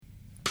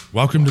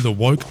Welcome to the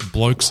Woke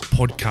Blokes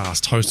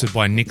podcast, hosted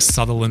by Nick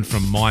Sutherland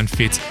from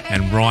MindFit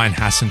and Ryan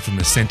Hassan from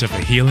the Centre for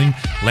Healing.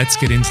 Let's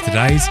get into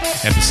today's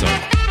episode.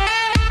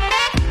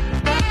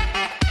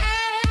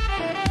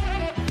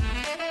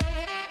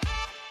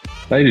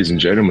 Ladies and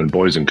gentlemen,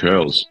 boys and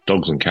girls,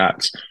 dogs and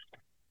cats,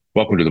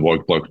 welcome to the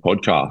Woke Blokes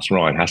podcast.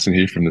 Ryan Hassan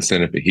here from the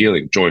Centre for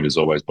Healing, joined as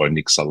always by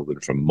Nick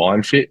Sutherland from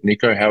MindFit.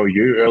 Nico, how are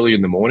you? Early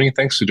in the morning.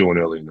 Thanks for doing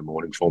early in the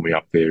morning for me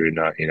up there in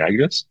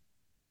Agnes.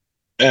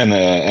 And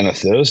a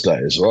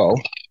Thursday as well.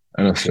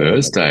 And a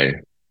Thursday.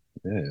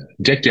 Yeah.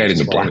 Decked out in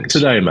the black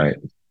today, mate.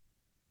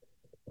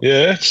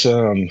 Yeah, it's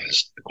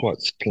quite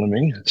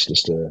slimming. It's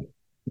just a...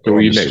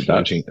 I'm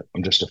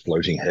just a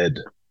floating head.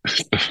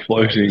 A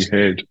floating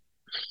head.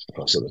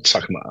 I sort of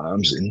tuck my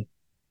arms in.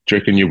 Do you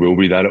reckon you will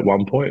be that at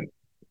one point?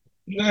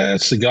 No,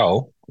 that's the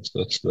goal.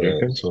 That's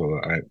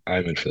what I'm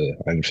aiming for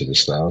the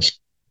stars.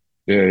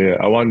 Yeah.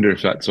 I wonder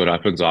if that's what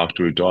happens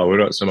after we die. We're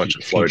not so much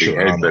a floating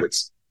head,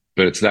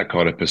 but it's that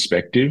kind of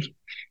perspective,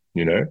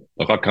 you know?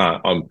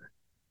 I'm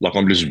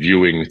just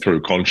viewing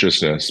through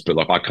consciousness,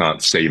 but I can't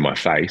see my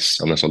face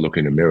unless I look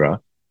in a mirror.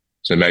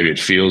 So maybe it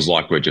feels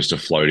like we're just a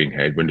floating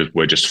head.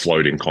 We're just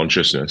floating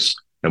consciousness,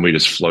 and we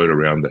just float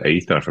around the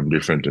ether from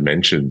different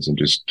dimensions and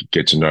just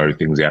get to know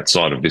things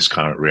outside of this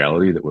current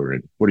reality that we're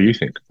in. What do you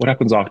think? What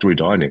happens after we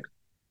die, Nick?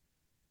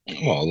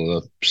 Well,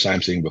 the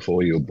same thing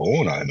before you were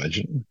born, I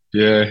imagine.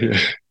 Yeah.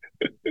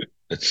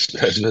 I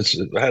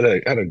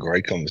had a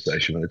great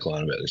conversation with a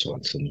client about this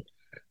once, and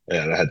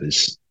I had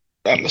this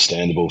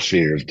understandable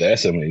fear of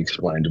death, and we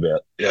explained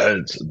about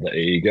it's the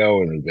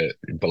ego and about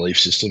belief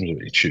systems that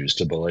we choose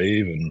to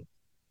believe, and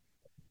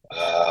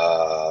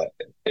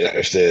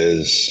if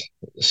there's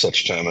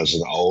such term as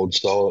an old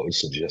soul, it would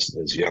suggest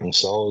there's young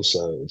souls.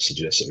 So it would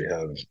suggest that we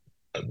have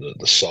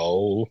the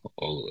soul,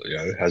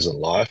 has a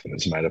life, and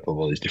it's made up of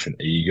all these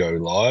different ego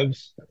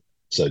lives.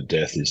 So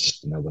death is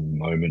just another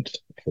moment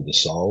for the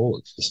soul.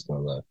 It's just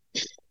another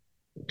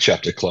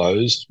chapter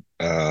closed.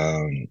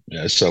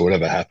 So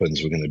whatever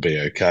happens, we're going to be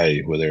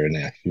okay, whether in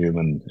our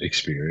human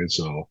experience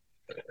or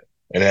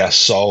in our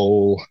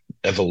soul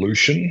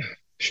evolution.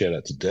 Shout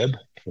out to Deb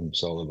from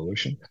Soul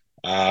Evolution.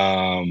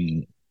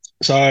 I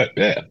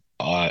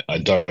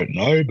don't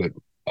know, but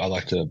I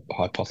like to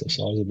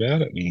hypothesize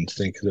about it and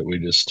think that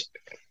we're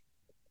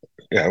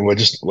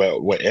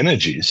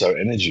energy, so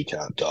energy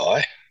can't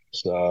die.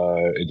 So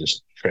it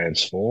just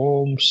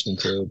transforms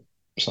into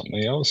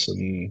something else,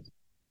 and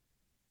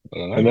I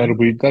don't know. And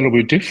that'll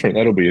be different.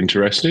 That'll be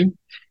interesting.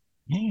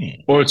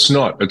 Or it's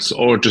not.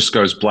 Or it just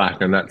goes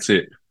black and that's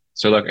it.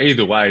 So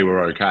either way,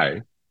 we're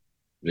okay.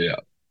 Yeah.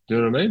 Do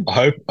you know what I mean?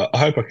 I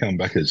hope I come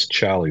back as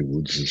Charlie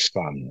Woods'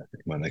 son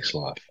in my next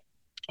life.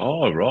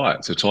 Oh,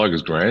 right. So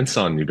Tiger's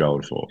grandson you're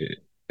going for.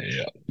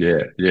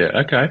 Yeah.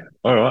 Okay.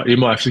 All right. You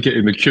might have to get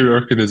in the queue. I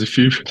reckon there's a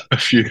few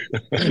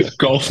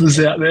golfers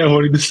out there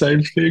wanting the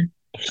same thing.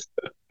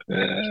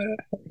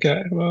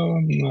 Okay. Well,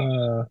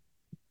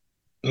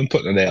 I'm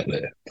putting it out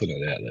there.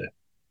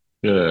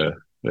 Yeah.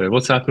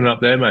 What's happening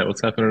up there, mate?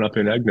 What's happening up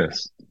in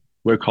Agnes?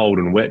 We're cold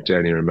and wet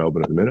down here in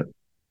Melbourne at the minute.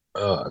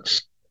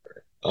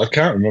 I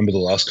can't remember the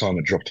last time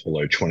it dropped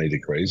below 20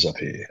 degrees up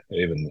here,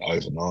 even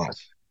overnight.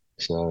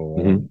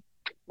 So,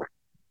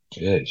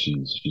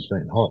 she's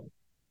been hot.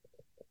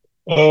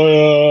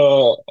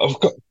 I've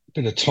got a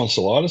bit of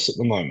tonsillitis at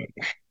the moment.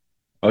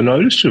 I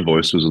noticed your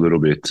voice was a little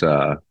bit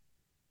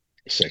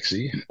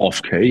sexy.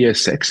 Off key. Yeah,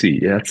 sexy.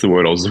 Yeah, that's the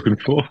word I was looking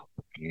for.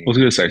 I was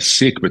going to say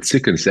sick, but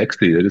sick and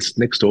sexy, they're just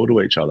next door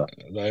to each other.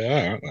 They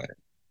are, aren't they?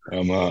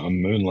 I'm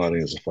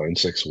moonlighting as a phone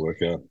sex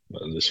worker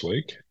this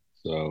week.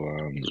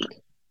 So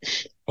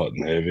hot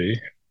and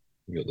heavy.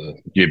 Have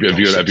you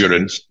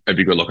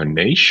got like a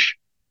niche?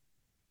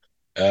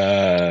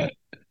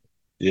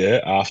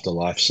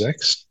 Afterlife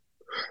sex.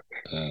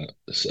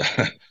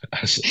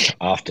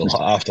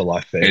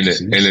 Afterlife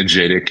fantasies.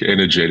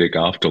 Energetic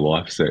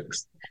afterlife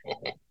sex.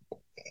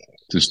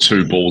 Just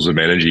two balls of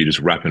energy just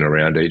wrapping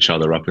around each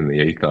other up in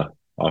the ether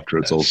after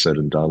it's all said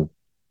and done.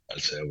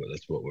 That's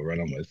what we're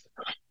running with.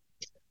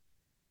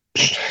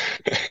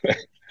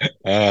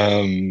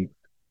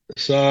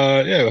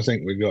 I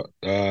think we've got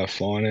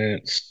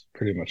finance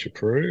pretty much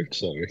approved,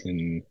 so we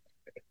can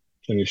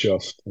finish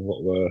off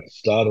what we're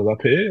started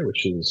up here,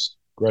 which is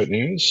great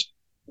news.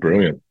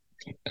 Brilliant.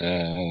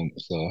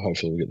 So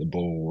hopefully we get the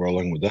ball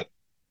rolling with that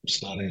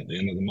starting at the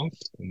end of the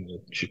month when the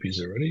chippies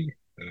are ready.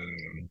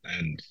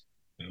 And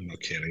I'm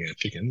not counting our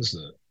chickens.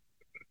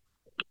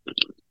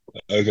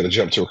 I've got to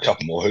jump to a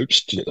couple more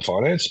hoops to get the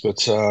finance,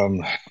 but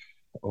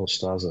all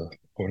stars are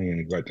pointing in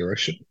a great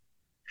direction.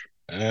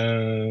 So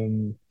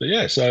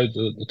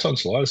the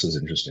tonsillitis is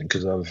interesting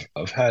because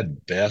I've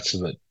had bouts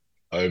of it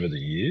over the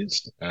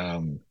years. I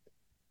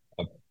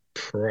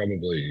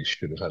probably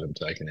should have had them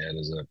taken out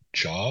as a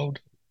child.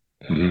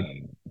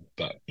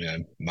 But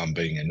mum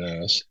being a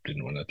nurse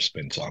didn't want to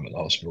spend time at the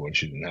hospital when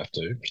she didn't have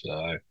to.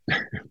 So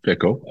fair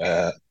call.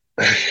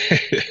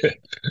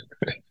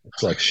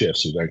 It's like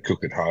chefs who don't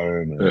cook at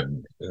home.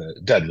 And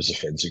Dad was a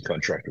fencing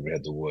contractor. We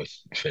had the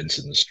worst fence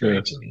in the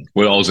street. Yeah. And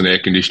Well, I was an air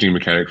conditioning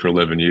mechanic for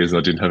 11 years and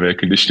I didn't have air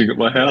conditioning at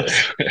my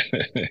house.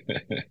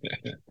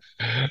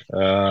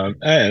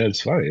 And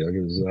it's funny, like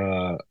it was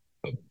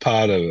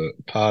part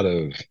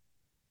of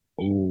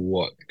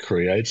what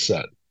creates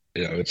that.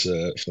 It's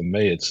for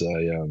me, it's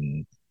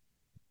a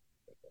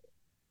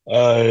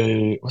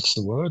what's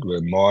the word? Where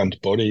mind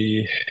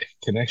body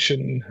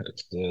connection.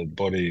 It's the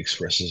body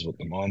expresses what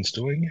the mind's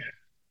doing.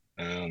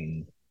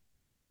 Um,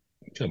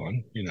 Come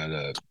on,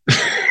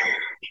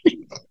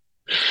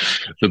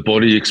 The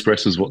body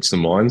expresses what's the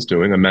mind's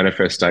doing,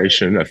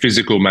 a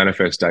physical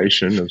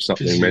manifestation of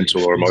something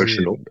mental or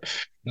emotional.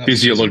 not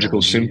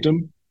Physiological physiology.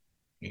 symptom?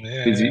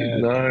 Yeah,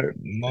 No.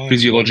 mind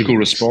Physiological body.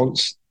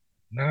 response?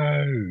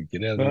 No,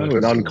 get out of the No, word an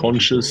physiological.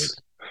 unconscious.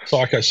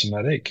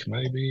 Psychosomatic,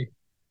 maybe.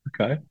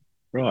 Okay,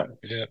 right.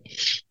 Yeah.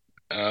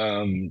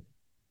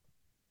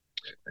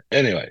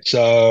 Anyway,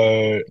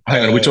 so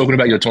Hang on, are we talking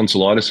about your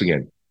tonsillitis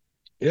again?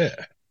 yeah.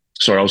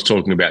 Sorry, I was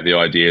talking about the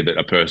idea that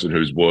a person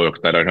who's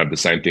worked, they don't have the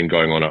same thing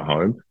going on at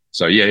home.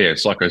 So yeah,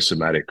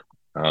 psychosomatic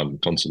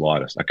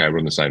tonsillitis. Okay, we're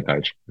on the same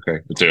page.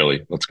 Okay, it's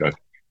early. Let's go.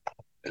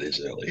 It is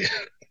early.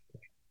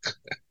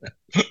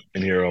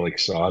 And you're all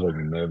excited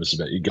and nervous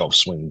about your golf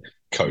swing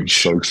coach. I'm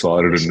so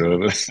excited and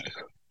nervous.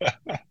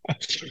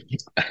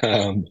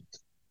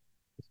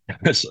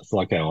 It's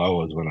like how I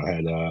was when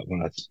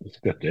I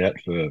stepped out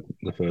for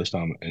the first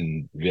time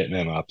in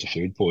Vietnam after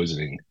food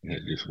poisoning.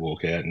 Just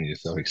walk out and you're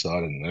so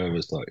excited and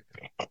nervous, like,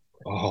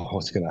 oh,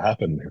 what's going to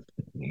happen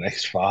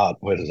next fart?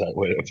 Where do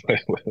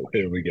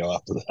we go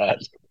after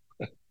that?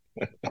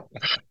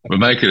 We're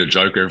making a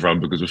joke, everyone,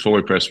 because before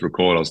we press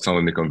record, I was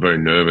telling Nick I'm very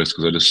nervous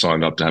because I just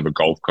signed up to have a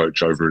golf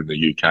coach over in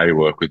the UK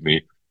work with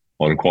me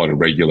on quite a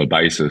regular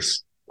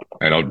basis.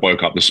 And I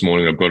woke up this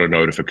morning, I've got a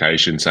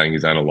notification saying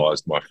he's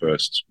analysed my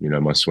first,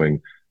 my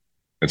swing.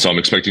 And so I'm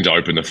expecting to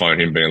open the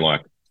phone, him being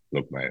like,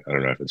 look, mate, I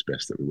don't know if it's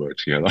best that we work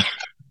together.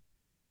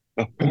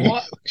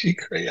 Why would you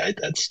create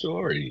that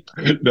story?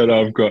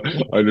 No,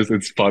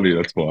 it's funny,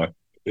 that's why.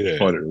 Yeah,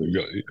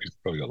 he's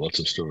probably got lots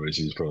of stories.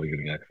 He's probably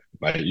going to go,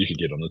 mate, you could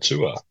get on the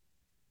tour.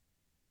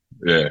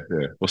 Yeah.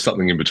 Or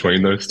something in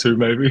between those two,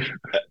 maybe.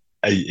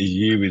 A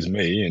year with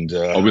me and...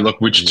 I'll be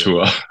like, which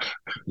tour?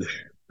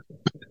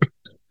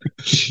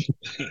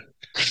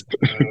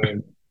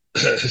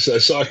 So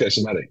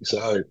psychosomatic.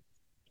 So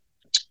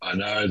I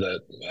know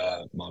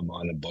that my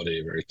mind and body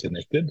are very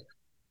connected.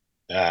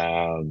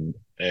 And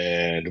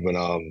when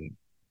I'm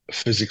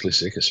physically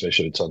sick,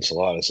 especially with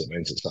tonsillitis, it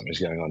means that something's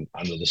going on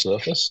under the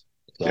surface.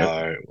 So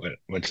I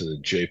went to the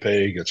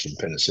GP, got some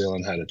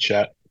penicillin, had a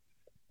chat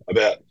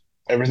about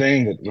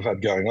everything that we've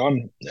had going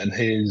on. And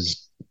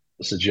his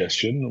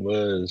suggestion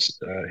was,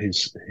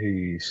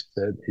 he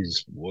said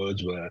his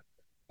words were,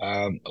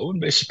 I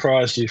wouldn't be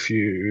surprised if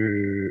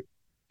you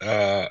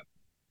are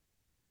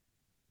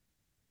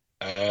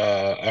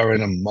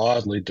in a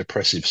mildly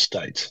depressive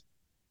state,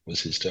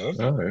 was his term.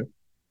 Oh.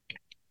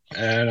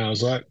 And I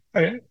was like,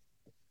 okay,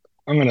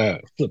 I'm going to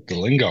flip the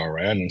lingo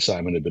around and say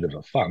I'm in a bit of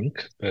a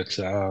funk, but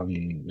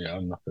I'm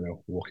not going to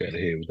walk out of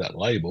here with that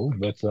label.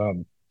 But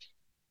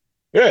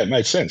it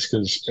made sense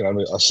because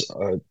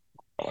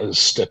I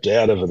stepped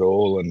out of it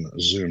all and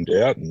zoomed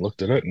out and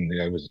looked at it, and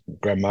it was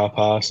grandma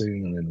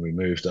passing, and then we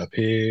moved up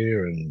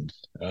here, and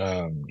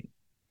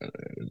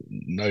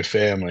no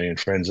family and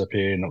friends up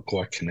here, not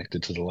quite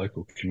connected to the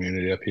local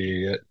community up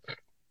here yet.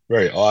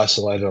 Very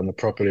isolated on the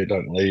property,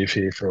 don't leave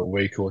here for a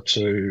week or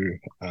two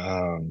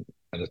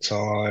at a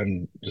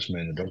time. Just me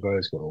and the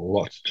doggo's got a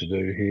lot to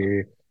do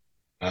here.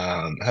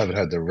 Haven't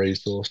had the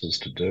resources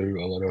to do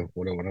a lot of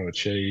what I want to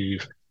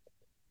achieve.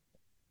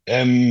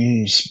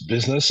 M's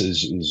business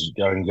is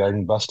going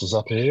gangbusters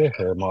up here,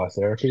 my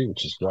therapy,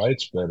 which is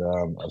great, but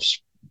I've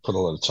put a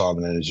lot of time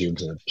and energy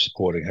into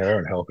supporting her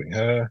and helping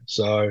her.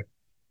 So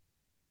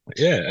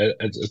yeah,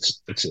 it's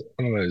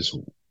one of those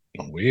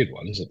weird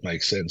ones that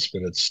makes sense,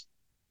 but it's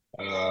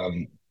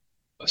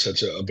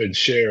so I've been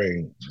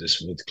sharing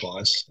this with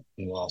clients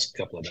in the last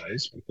couple of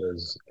days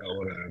because I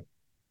want to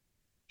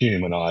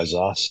humanize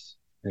us,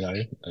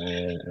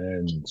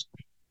 and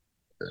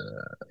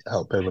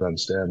help people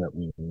understand that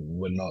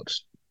we're not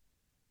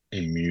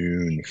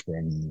immune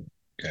from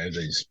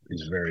these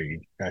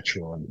very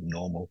natural and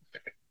normal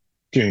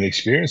human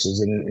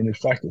experiences, and in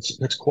fact,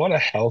 it's quite a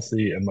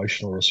healthy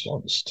emotional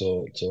response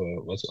to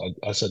what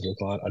I said to the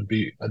client. I'd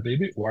be a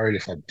bit worried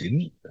if I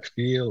didn't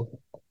feel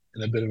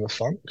in a bit of a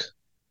funk.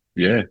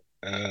 Yeah.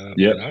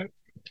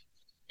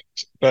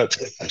 But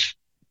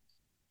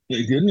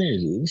the good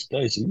news is,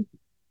 Daisy,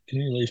 can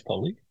you leave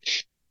Polly?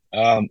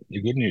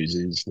 The good news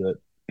is that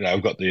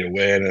I've got the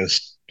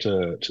awareness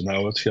to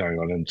know what's going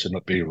on and to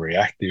not be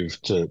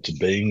reactive to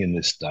being in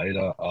this state.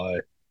 I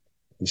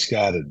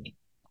discarded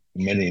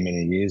many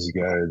years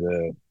ago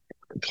the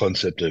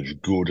concept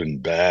of good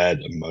and bad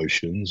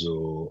emotions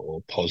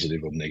or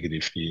positive or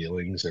negative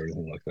feelings or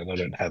anything like that. I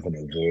don't have an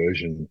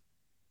aversion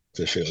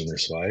to feeling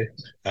this way,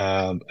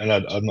 and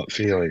I'm not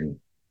feeling.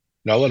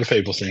 A lot of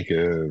people think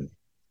of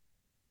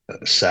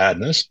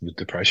sadness with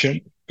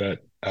depression, but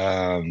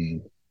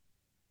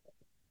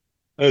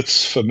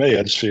it's for me.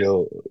 I just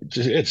feel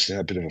it's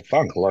a bit of a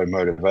funk, low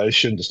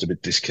motivation, just a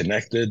bit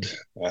disconnected,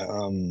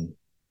 and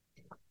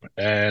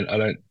I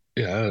don't.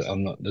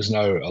 I'm not. There's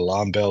no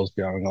alarm bells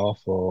going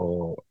off,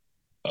 or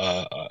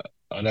uh,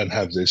 I don't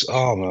have this.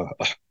 Oh,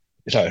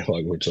 like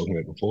we were talking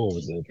about before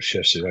with the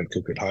chefs who don't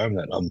cook at home.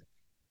 That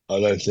I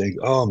don't think.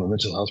 Oh, I'm a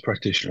mental health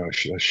practitioner. I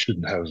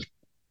shouldn't have,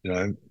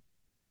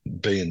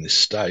 be in this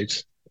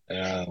state.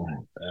 I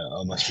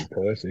must be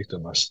perfect. I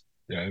must,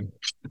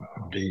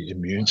 be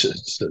immune to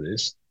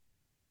this.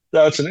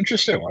 So it's an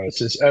interesting one. It's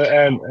just,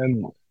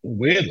 and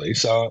weirdly,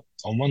 so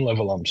on one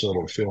level, I'm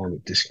sort of feeling a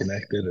bit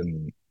disconnected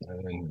and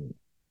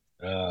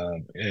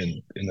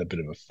in a bit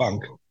of a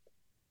funk.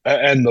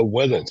 And the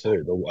weather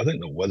too. I think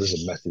the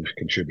weather's a massive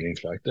contributing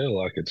factor.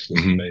 Like it's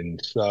just been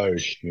so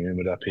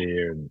humid up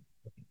here, and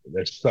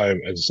there's so, as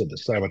I said,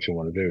 there's so much I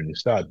want to do, and you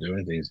start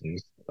doing things, and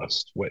I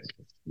sweat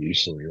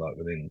usually like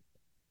within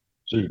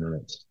 2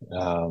 minutes.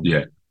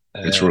 Yeah,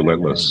 it's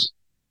relentless.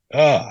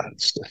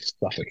 It's just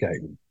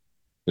suffocating.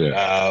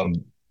 Yeah.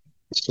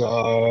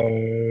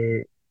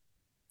 So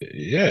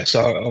yeah.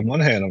 So on one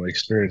hand, I'm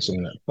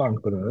experiencing that funk,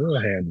 but on the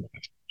other hand,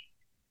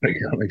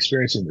 I'm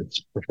experiencing this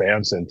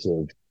profound sense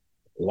of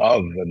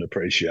love and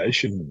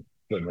appreciation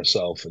for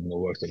myself and the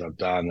work that I've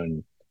done,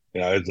 and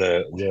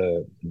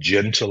the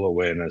gentle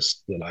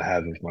awareness that I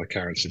have of my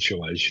current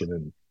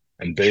situation,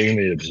 and being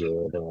the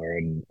observer,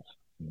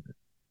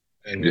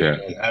 and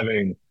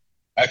having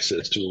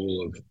access to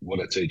all of what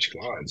I teach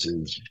clients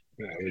is,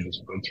 we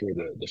just went through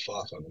the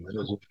 5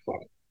 fundamentals of,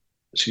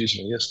 excuse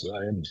me,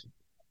 yesterday, and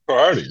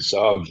priorities.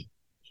 So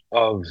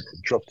I've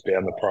dropped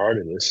down the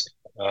priority list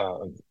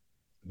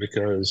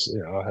because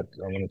I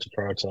wanted to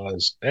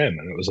prioritize them,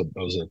 and it was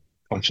a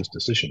conscious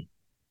decision.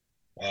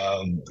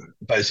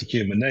 Basic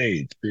human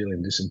needs,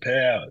 feeling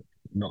disempowered,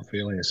 not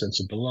feeling a sense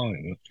of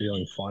belonging, not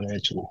feeling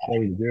financially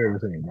free to do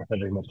everything, not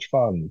having much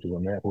fun because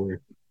I'm out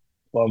here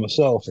by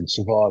myself and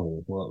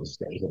survival. Well, that was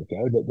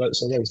okay, but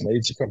so those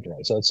needs are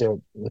compromised. So it's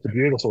a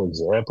beautiful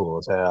example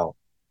of how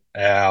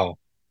our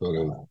sort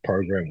of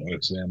program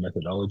works and our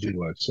methodology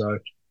works. So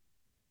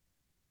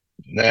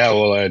now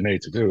all I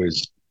need to do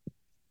is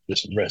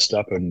just rest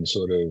up and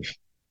sort of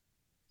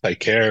take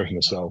care of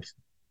myself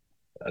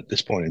at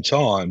this point in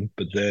time,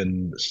 but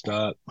then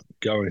start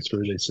going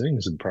through these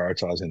things and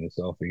prioritizing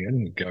myself again,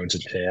 and going to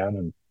town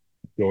and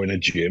go in a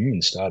gym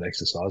and start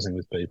exercising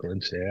with people in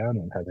town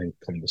and having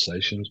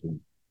conversations with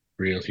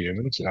real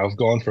humans. And I've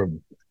gone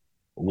from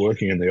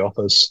working in the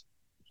office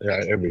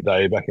every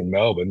day back in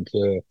Melbourne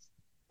to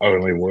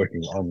only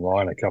working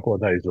online a couple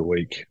of days a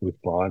week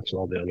with clients,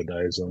 while the other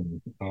days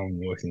I'm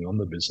working on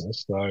the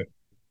business. So,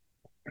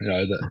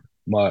 that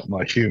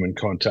my human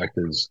contact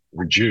is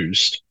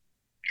reduced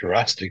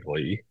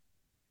drastically,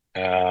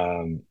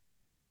 and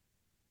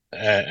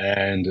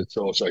it's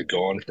also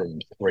gone from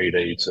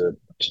 3D to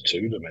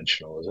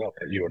 2-dimensional as well.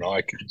 You and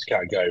I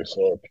can't go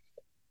for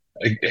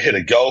hit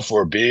a golf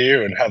or a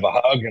beer and have a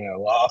hug and a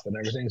laugh and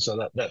everything. So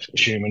that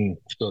human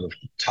sort of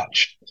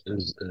touch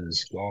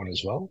is gone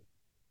as well.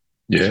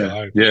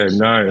 Yeah,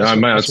 no,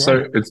 mate.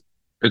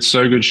 It's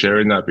so good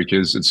sharing that,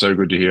 because it's so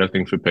good to hear, I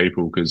think, for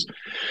people, because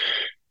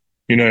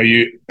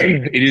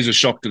it is a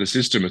shock to the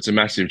system. It's a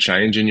massive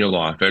change in your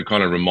life. It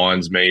kind of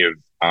reminds me of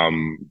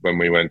when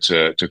we went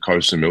to Koh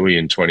Samui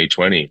in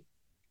 2020,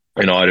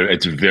 and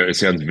it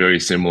sounds very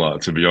similar,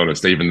 to be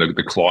honest, even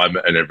the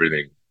climate and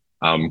everything.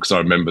 Because I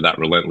remember that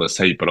relentless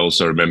heat, but I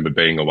also remember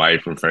being away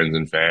from friends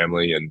and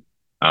family, and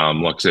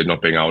like I said,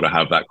 not being able to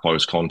have that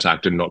close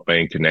contact and not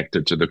being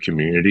connected to the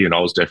community. And I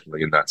was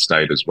definitely in that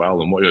state as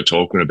well. And what you're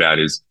talking about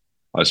is,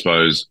 I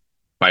suppose,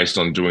 based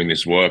on doing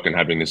this work and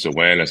having this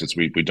awareness,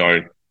 we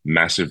don't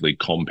massively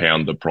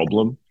compound the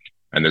problem.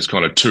 And there's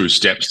kind of 2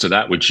 steps to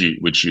that, which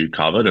you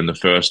covered. And the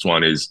first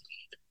one is,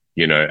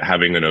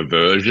 having an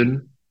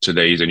aversion to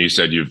these. And you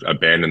said you've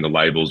abandoned the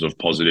labels of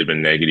positive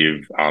and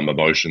negative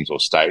emotions or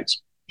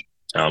states,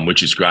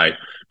 which is great.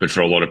 But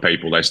for a lot of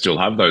people, they still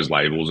have those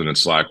labels. And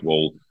it's like,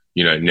 well,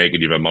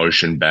 negative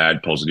emotion,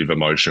 bad, positive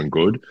emotion,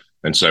 good.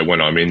 And so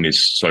when I'm in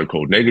this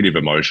so-called negative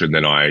emotion,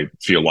 then I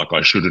feel like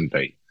I shouldn't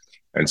be.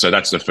 And so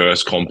that's the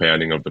first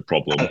compounding of the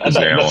problem.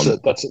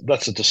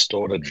 That's a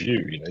distorted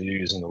view. You're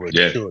using the word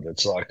should.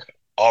 It's like,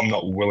 I'm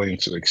not willing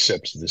to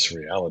accept this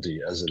reality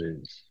as it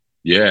is.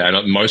 Yeah,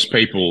 and most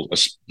people,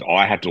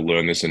 I had to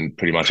learn this, and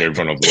pretty much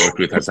everyone I've worked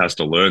with has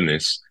to learn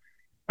this,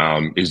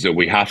 is that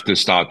we have to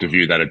start to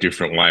view that a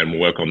different way and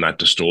work on that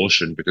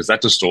distortion, because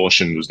that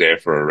distortion was there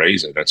for a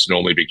reason. That's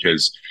normally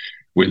because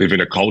we live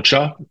in a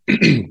culture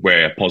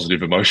where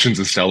positive emotions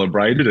are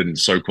celebrated and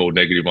so-called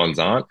negative ones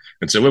aren't.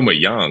 And so when we're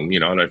young,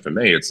 I know for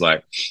me, it's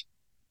like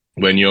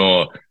when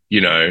you're,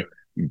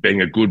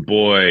 being a good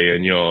boy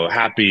and you're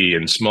happy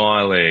and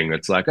smiling,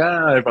 it's like,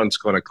 everyone's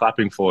kind of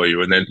clapping for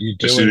you. And then you're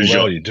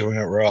doing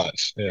it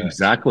right. Yeah.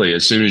 Exactly.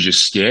 As soon as you're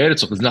scared,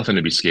 it's like, there's nothing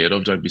to be scared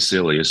of. Don't be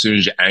silly. As soon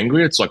as you're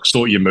angry, it's like,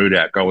 sort your mood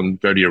out, go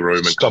to your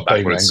room and come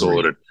back when it's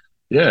sorted.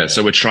 Yeah.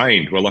 So we're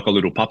trained. We're like a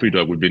little puppy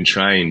dog. We've been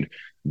trained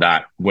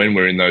that when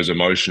we're in those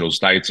emotional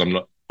states, I'm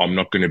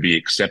not going to be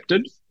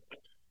accepted.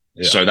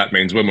 Yeah. So that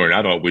means when we're an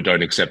adult, we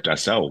don't accept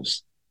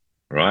ourselves,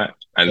 right?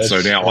 And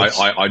so now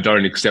I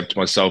don't accept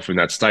myself in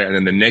that state. And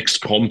then the next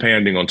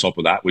compounding on top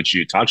of that, which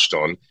you touched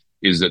on,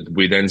 is that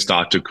we then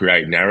start to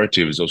create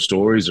narratives or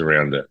stories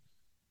around it,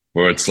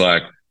 where it's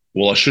like,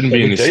 well, I shouldn't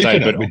be in this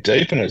state, but we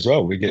deepen as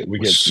well. We get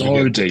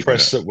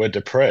depressed that we're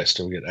depressed,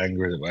 or we get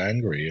angry that we're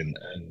angry, and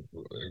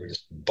we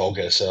just bog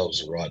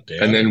ourselves right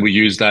down. And then we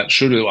use that,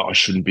 I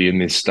shouldn't be in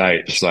this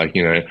state. It's like,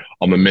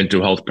 I'm a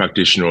mental health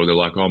practitioner, or they're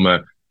like, I'm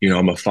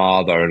a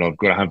father and I've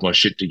got to have my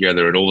shit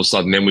together. And all of a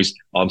sudden then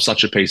I'm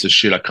such a piece of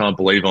shit. I can't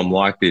believe I'm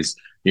like this.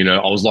 I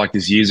was like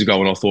this years ago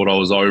and I thought I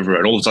was over it.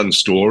 And all of a sudden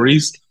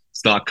stories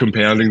start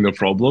compounding the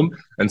problem.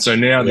 And so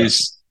now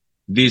this,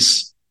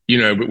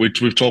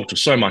 we've talked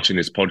so much in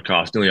this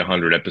podcast, nearly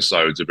 100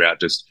 episodes about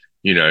just,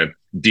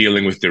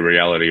 dealing with the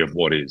reality of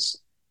what is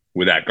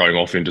without going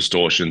off in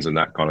distortions and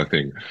that kind of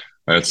thing.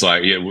 And it's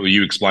like,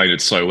 you explained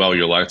it so well.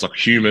 You're like, it's like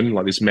human,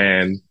 like this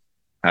man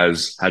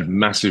has had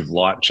massive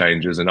life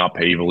changes and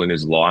upheaval in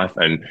his life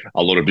and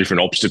a lot of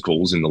different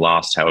obstacles in the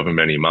last however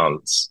many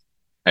months.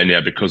 And now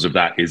because of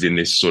that is in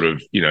this sort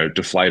of,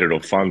 deflated or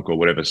funk or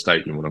whatever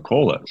state you want to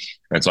call it.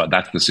 And it's like,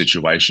 that's the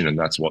situation and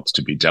that's what's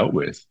to be dealt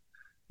with.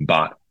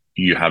 But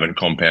you haven't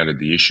compounded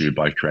the issue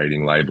by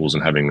creating labels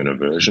and having an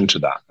aversion to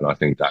that. And I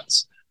think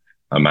that's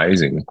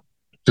amazing.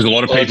 Because a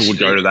lot of people would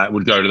go to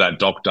that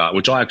doctor,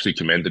 which I actually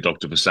commend the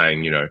doctor for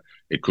saying,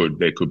 there could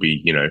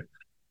be,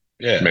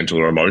 mental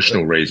or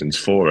emotional reasons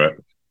for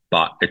it,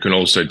 but it can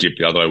also dip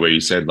the other way where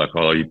you said like,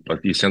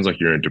 it sounds like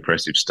you're in a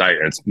depressive state,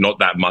 and it's not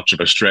that much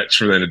of a stretch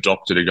for then a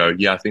doctor to go,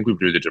 yeah, I think we'll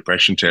do the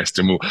depression test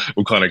and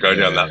we'll kind of go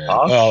down that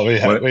path. Well,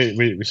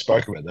 we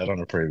spoke about that on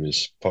a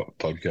previous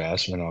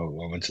podcast when I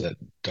went to that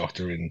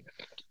doctor in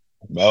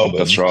Melbourne.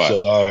 That's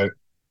right. So,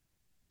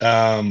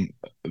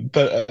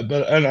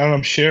 but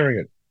I'm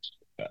sharing it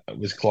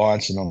with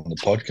clients and on the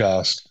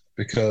podcast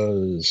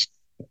because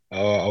I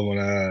want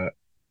to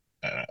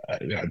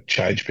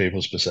change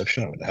people's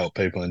perception of it, help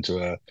people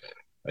into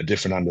a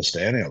different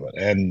understanding of it.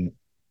 And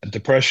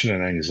depression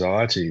and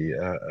anxiety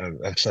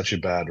have such a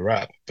bad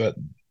rap, but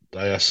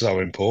they are so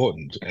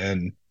important,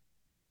 and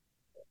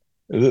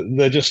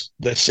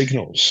they're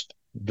signals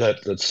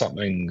that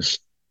something's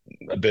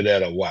a bit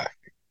out of whack.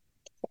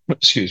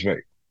 Excuse me.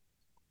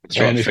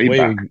 And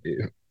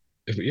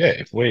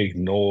if we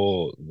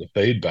ignore the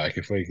feedback,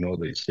 if we ignore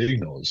these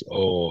signals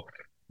or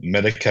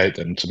medicate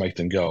them to make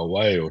them go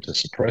away or to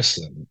suppress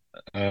them,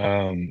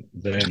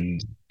 then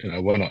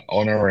we're not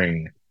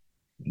honoring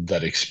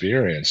that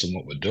experience and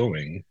what we're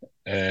doing.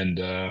 And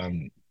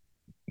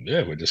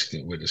we're just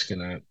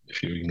gonna,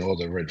 if you ignore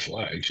the red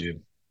flags, you're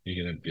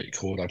gonna get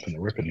caught up in the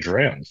rip and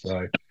drown.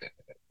 So,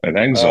 and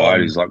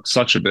anxiety is like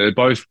such a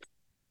both.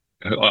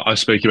 I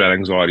speak about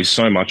anxiety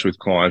so much with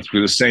clients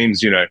because it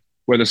seems,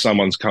 whether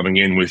someone's coming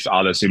in with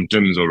other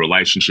symptoms or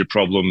relationship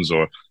problems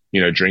or,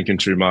 drinking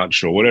too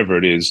much or whatever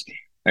it is,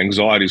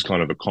 anxiety is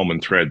kind of a common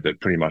thread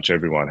that pretty much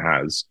everyone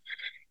has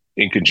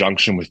in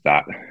conjunction with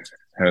that.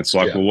 And it's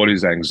like, well, what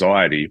is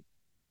anxiety?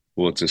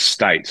 Well, it's a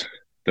state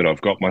that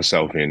I've got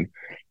myself in,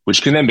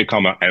 which can then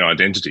become an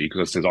identity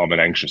because it says I'm an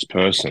anxious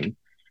person.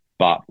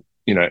 But,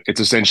 it's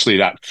essentially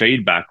that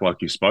feedback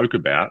like you spoke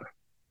about.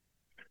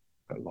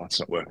 The light's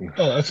not working.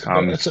 Oh,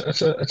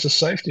 it's a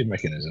safety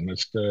mechanism.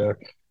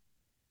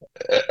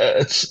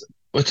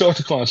 We talk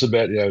to clients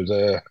about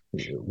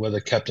we're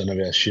the captain of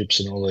our ships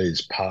and all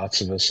these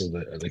parts of us are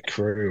the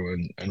crew,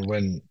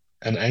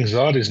 and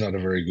anxiety is not a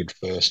very good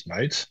first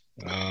mate.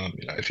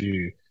 If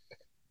you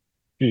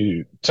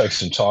take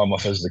some time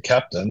off as the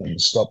captain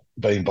and stop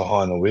being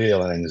behind the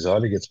wheel, and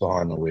anxiety gets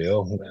behind the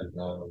wheel,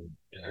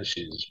 and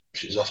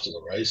she's off to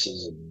the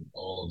races, and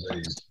all of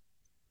these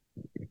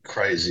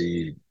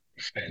crazy,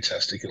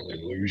 fantastical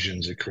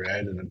illusions are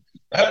created. And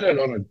I heard it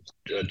on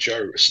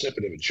a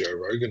snippet of a Joe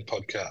Rogan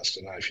podcast.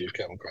 I don't know if you've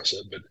come across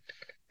it, but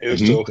he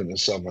was talking to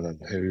someone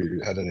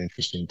who had an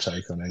interesting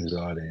take on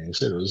anxiety. And he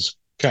said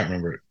can't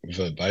remember it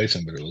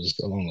verbatim, but it was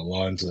along the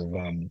lines of,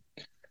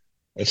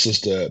 it's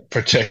just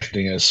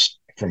protecting us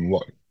from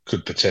what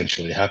could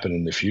potentially happen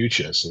in the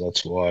future. So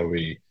that's why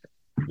we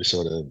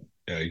sort of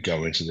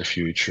go into the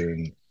future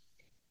and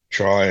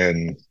try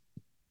and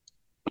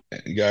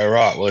go,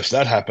 right, well, if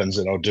that happens,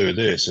 then I'll do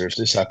this. Or if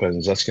this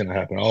happens, that's going to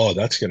happen. Oh,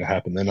 that's going to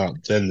happen.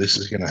 Then this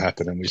is going to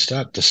happen. And we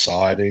start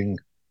deciding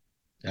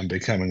and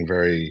becoming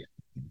very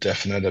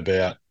definite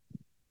about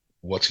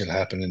what's going to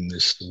happen in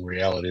this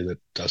reality that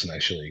doesn't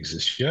actually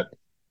exist yet.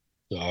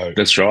 So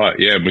that's right.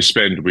 Yeah, we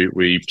spend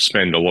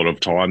a lot of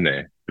time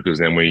there because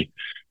then we,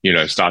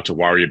 start to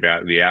worry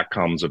about the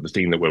outcomes of the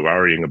thing that we're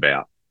worrying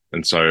about.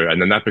 And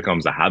then that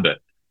becomes a habit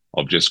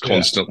of just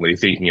constantly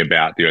thinking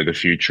about the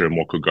future and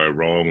what could go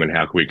wrong and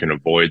how we can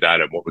avoid that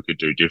and what we could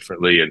do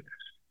differently.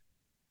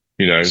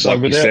 And so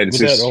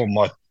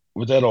like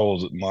without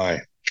all my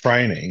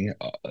training,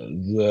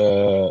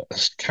 the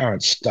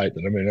current state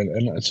that I'm in,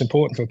 and it's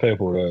important for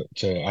people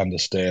to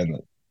understand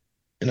that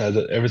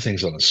that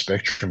everything's on a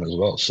spectrum as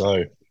well.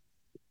 So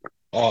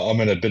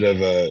I'm in a bit of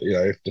a,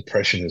 if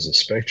depression is a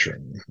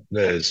spectrum,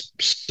 there's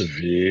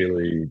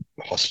severely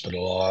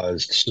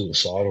hospitalized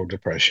suicidal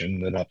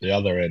depression. Then up the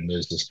other end,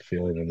 there's just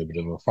feeling in a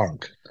bit of a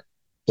funk.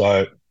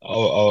 So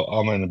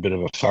I'm in a bit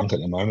of a funk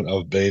at the moment.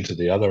 I've been to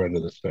the other end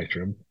of the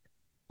spectrum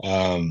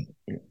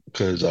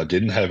because I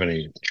didn't have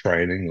any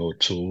training or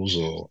tools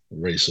or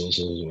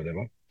resources or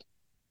whatever.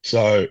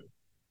 So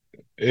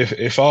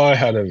if I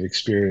had have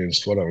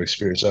experienced what I've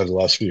experienced over the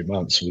last few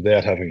months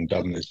without having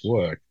done this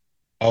work,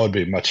 I would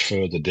be much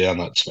further down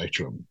that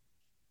spectrum,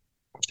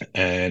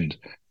 and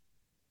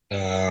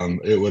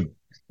it would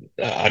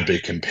I'd be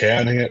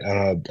compounding it,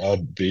 and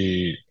I'd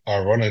be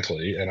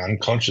ironically and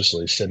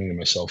unconsciously sending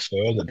myself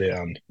further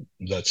down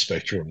that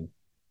spectrum,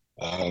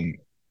 um,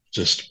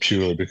 just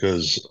purely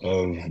because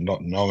of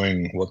not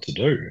knowing what to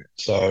do.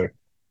 So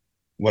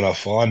when I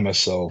find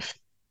myself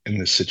in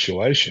this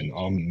situation,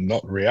 I'm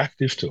not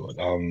reactive to it.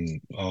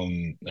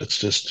 It's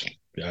just,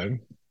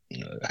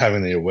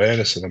 having the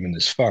awareness that I'm in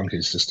this funk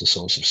is just a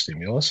source of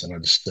stimulus, and I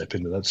just step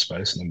into that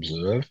space and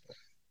observe.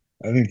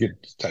 I didn't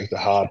get to take the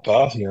hard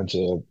path,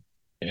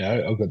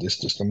 I've got this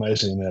just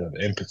amazing amount of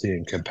empathy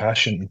and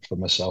compassion for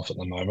myself at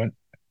the moment,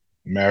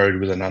 married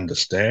with an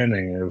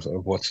understanding of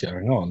what's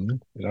going on.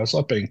 It's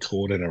like being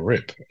caught in a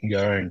rip and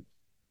going,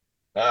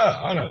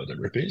 I know what the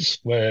rip is.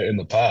 Where in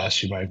the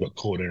past you may have got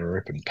caught in a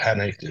rip and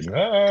panicked and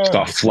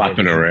Start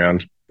flapping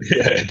around.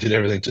 Yeah, did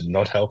everything to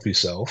not help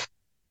yourself.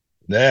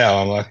 Now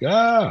I'm like,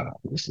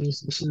 this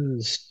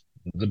is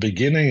the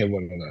beginning of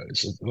one of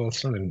those. Well,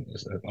 it's not even.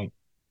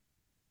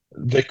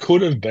 There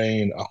could have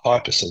been a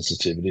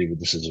hypersensitivity with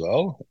this as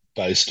well,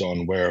 based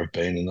on where I've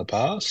been in the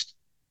past.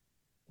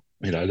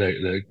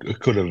 They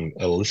could have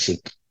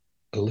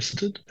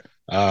elicited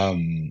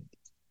um,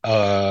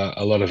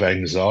 a lot of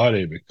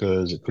anxiety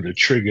because it could have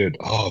triggered,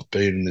 I've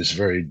been in this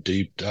very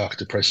deep, dark,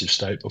 depressive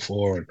state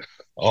before, and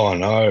oh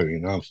no,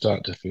 I'm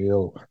starting to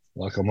feel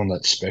like I'm on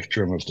that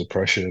spectrum of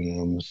depression, and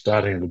I'm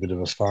starting in a bit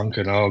of a funk,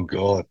 and oh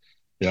God,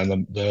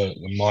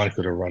 the mind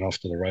could have run off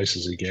to the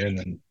races again,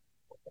 and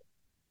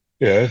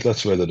yeah,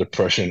 that's where the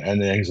depression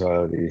and the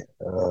anxiety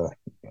are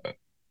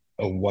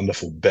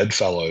wonderful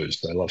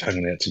bedfellows. They love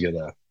hanging out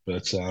together, but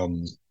it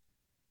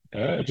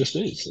just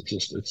is.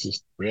 It's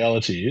just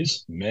reality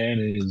is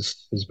man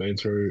has been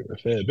through a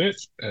fair bit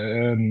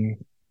and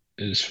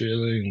is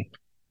feeling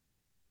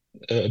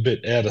a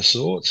bit out of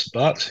sorts,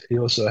 but he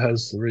also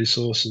has the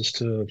resources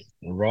to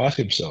right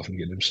himself and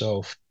get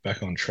himself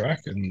back on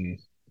track. And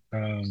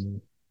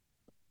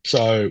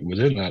so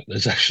within that,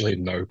 there's actually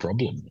no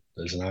problem.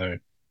 There's no,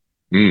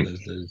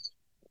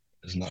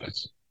 there's no,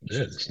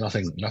 there's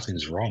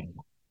nothing's wrong.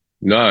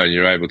 No, and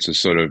you're able to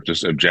sort of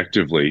just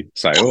objectively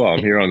say, oh, I'm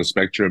here on the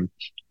spectrum.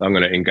 I'm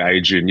going to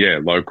engage in,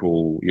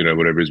 local,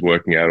 whatever is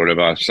working out or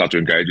whatever. I start to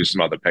engage with some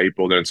other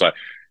people. Then it's like,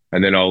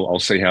 and then I'll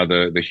see how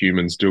the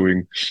human's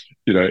doing,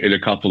 in a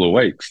couple of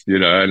weeks,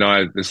 and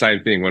the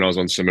same thing when I was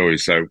on Samui.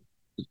 So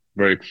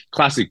very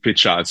classic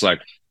picture. It's like,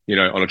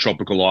 on a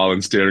tropical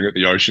island, staring at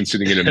the ocean,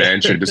 sitting in a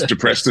mansion, just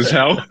depressed as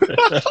hell.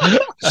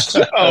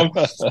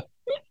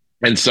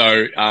 And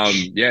so,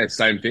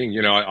 same thing.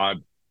 I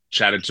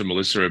chatted to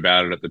Melissa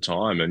about it at the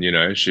time, and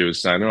she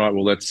was saying, "All right,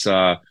 well, let's.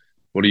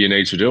 What do you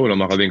need to do?" And I'm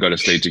like, "I think I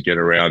just need to get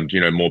around,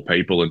 more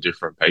people and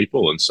different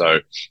people." And so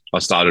I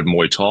started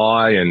Muay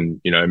Thai,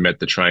 and met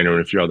the trainer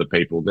and a few other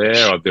people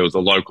there. There was a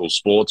local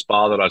sports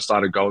bar that I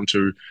started going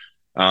to,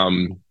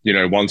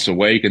 once a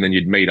week, and then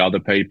you'd meet other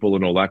people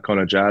and all that kind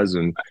of jazz.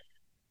 And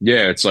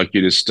yeah, it's like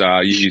you just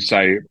you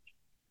say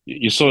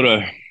you sort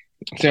of.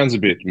 It sounds a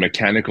bit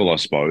mechanical, I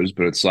suppose,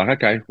 but it's like,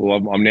 okay,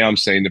 well, I'm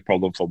seeing the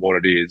problem for what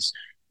it is.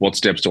 What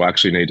steps do I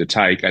actually need to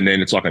take? And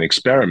then it's like an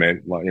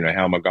experiment, like,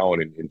 how am I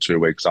going in 2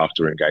 weeks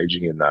after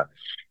engaging in that?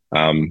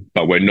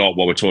 But we're not,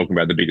 what we're talking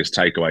about, the biggest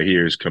takeaway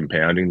here is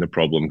compounding the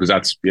problem, because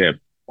that's,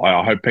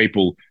 I hope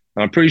people,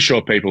 I'm pretty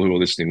sure people who are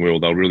listening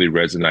they'll really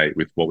resonate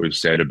with what we've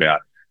said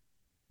about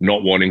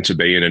not wanting to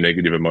be in a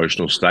negative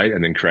emotional state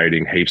and then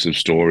creating heaps of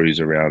stories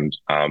around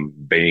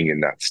being in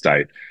that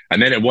state. And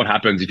then what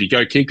happens if you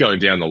keep going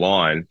down the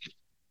line,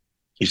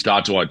 you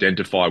start to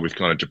identify with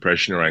kind of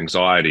depression or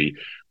anxiety,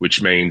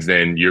 which means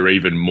then you're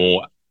even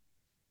more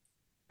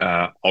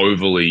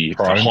overly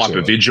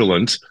hyper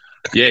vigilant.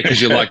 Yeah,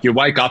 because you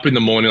wake up in the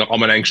morning, like,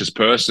 I'm an anxious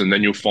person,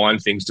 then you'll find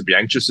things to be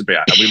anxious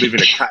about. And we live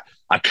in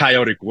a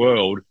chaotic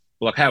world.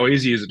 Like, how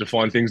easy is it to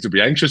find things to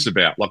be anxious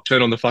about? Like,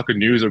 turn on the fucking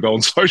news or go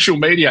on social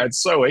media. It's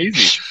so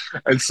easy.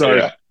 And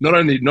so not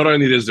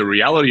only there's the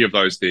reality of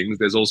those things,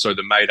 there's also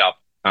the made up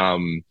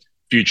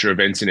future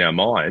events in our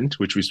mind,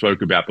 which we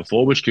spoke about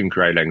before, which can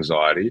create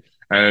anxiety.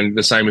 And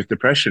the same with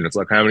depression. It's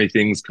like, how many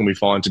things can we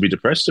find to be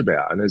depressed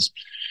about? And there's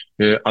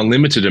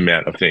unlimited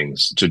amount of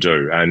things to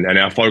do. And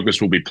our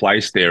focus will be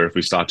placed there if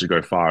we start to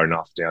go far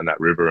enough down that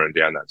river and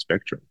down that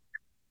spectrum.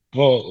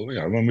 Well,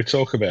 when we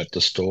talk about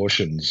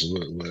distortions,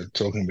 we're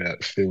talking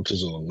about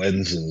filters or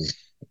lenses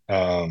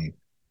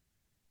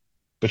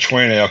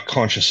between our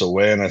conscious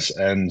awareness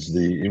and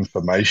the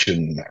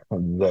information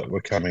that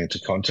we're coming into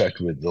contact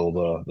with,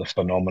 all the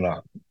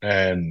phenomena.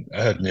 And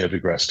I heard Neil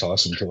deGrasse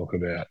Tyson talk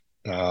about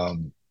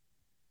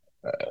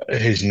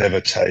he's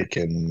never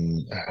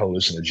taken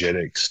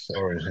hallucinogenics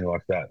or anything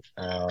like that,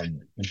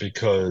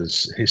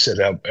 because he said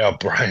our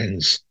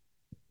brains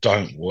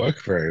don't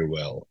work very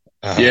well.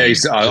 Yeah,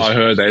 I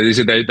heard that. He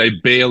said they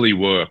barely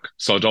work,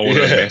 so I don't want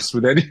to Yeah, mess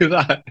with any of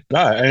that. no,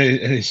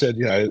 and he said,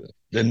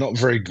 they're not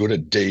very good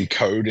at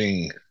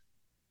decoding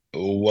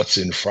what's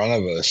in front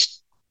of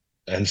us,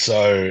 and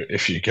so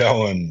if you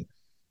go and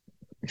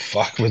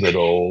fuck with it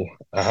all,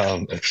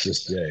 it's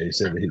just, yeah. He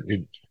said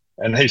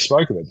and he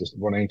spoke about just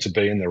wanting to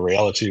be in the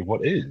reality of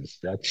what is.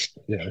 That's,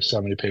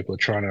 so many people are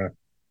trying to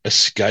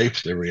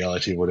escape the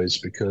reality of what is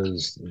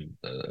because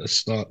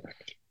it's not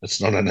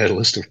on their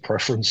list of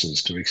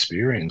preferences to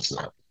experience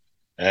that.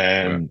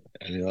 Right. And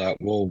you're like,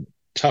 well,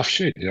 tough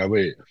shit.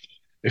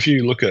 If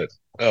you look at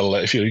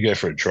if you go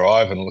for a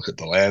drive and look at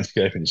the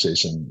landscape and you see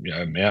some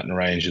mountain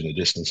range in the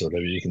distance or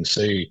whatever, you can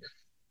see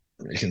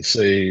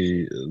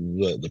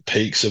the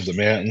peaks of the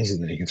mountains,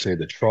 and then you can see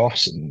the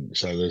troughs, and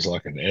so there's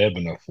like an ebb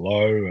and a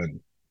flow, and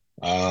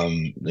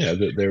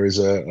there is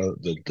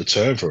the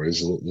term for it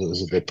is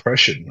there's a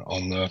depression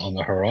on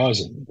the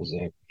horizon.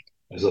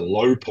 There's a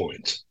low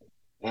point,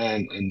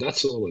 and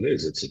that's all it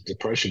is. It's a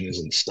depression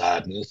isn't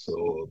sadness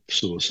or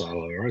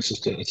suicidal, or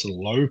it's a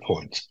low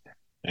point,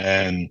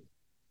 and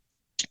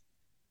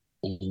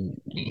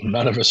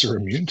none of us are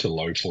immune to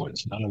low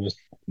points.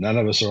 None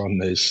of us are on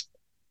this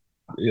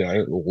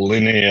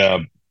linear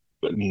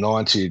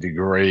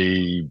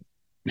 90-degree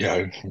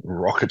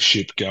rocket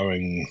ship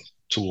going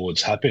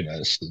towards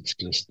happiness. It's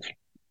just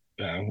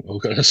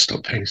we've got to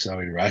stop being so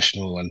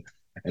irrational and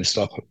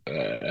stop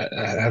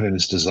having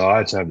this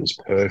desire to have this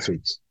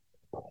perfect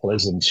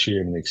pleasant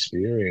human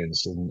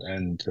experience,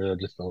 and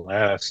just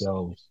allow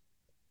ourselves.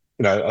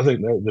 I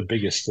think the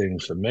biggest thing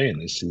for me in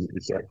this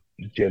is that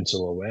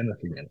gentle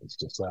awareness again. It's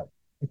just that,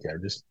 okay,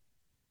 just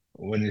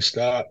when you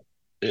start,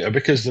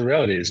 because the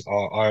reality is,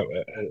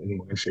 in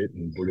my fit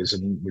in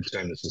Buddhism, we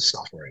term this as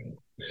suffering.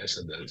 Yeah,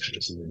 so this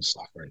is in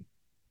suffering,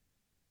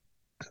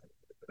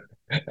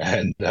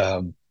 and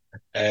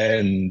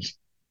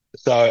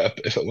so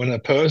when a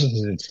person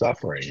is in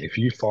suffering, if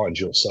you find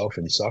yourself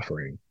in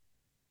suffering,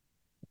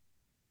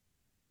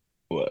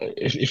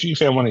 if you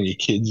found one of your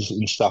kids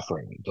in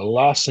suffering, the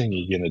last thing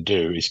you're going to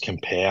do is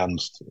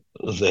compound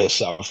their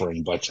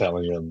suffering by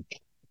telling them,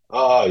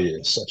 "Oh,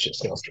 you're such a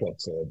self-taught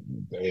for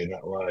being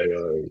that way,"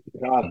 or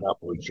 "Harden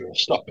upwards," or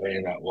 "Stop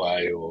being that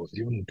way," or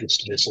 "You wouldn't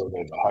dismiss or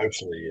whatever."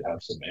 Hopefully, you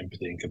have some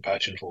empathy and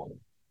compassion for them.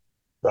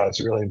 So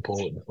it's really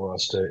important for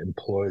us to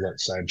employ that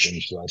same thing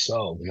to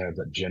ourselves and have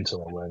that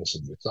gentle awareness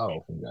of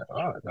yourself and go,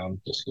 "All right,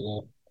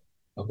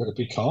 I've got to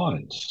be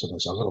kind to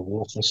myself. I've got to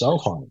walk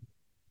myself home."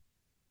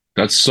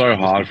 That's so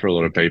hard for a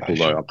lot of people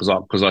though,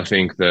 because I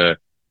think that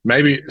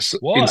maybe in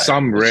Why?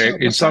 some rare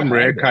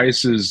Hard,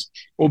 cases,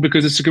 or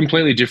because it's a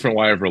completely different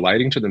way of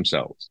relating to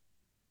themselves.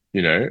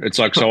 It's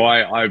like, so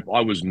I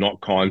was not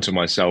kind to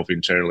myself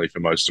internally for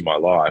most of my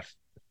life,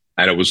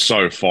 and it was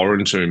so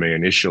foreign to me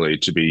initially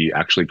to be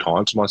actually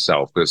kind to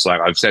myself. But it's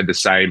like I've said the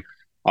same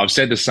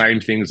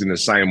things in the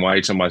same way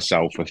to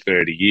myself for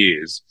 30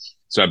 years.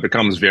 So it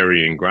becomes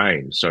very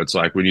ingrained. So it's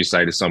like when you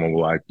say to someone,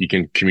 well, like, you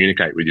can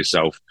communicate with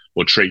yourself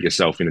or treat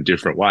yourself in a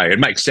different way, it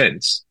makes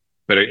sense.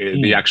 But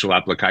the actual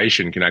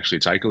application can actually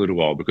take a little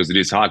while because it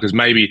is hard. Because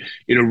maybe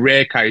in a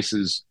rare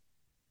cases,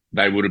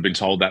 they would have been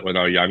told that when they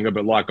were younger.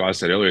 But like I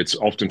said earlier, it's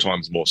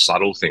oftentimes more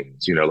subtle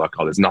things, like,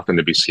 oh, there's nothing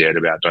to be scared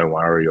about, don't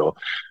worry. Or,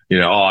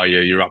 oh, yeah,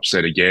 you're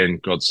upset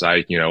again, God's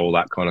sake, all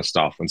that kind of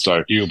stuff. And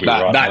so you'll be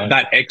right,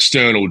 that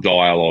external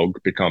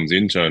dialogue becomes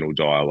internal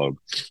dialogue.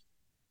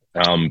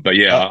 But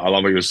yeah, I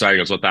love what you were saying.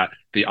 It's like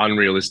the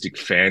unrealistic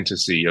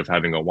fantasy of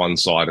having a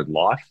one-sided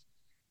life.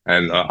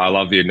 And I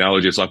love the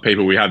analogy. It's like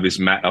we have this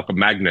like a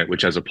magnet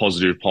which has a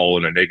positive pole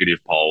and a negative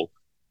pole.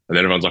 And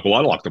then everyone's like, well,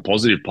 I like the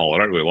positive pole. I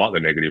don't really like the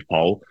negative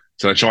pole.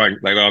 So they go,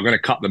 I'm going to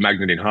cut the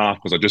magnet in half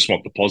because I just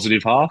want the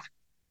positive half.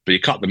 But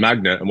you cut the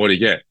magnet and what do you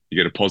get? You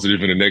get a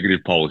positive and a negative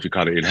pole if you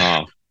cut it in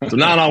half. So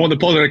no, I want the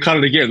positive, and cut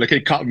it again. They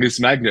keep cutting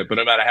this magnet, but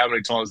no matter how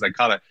many times they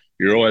cut it,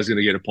 you're always going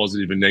to get a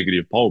positive and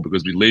negative pole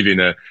because we live in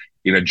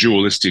a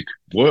dualistic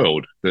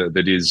world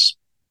that is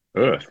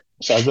Earth.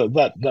 So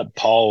that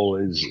pole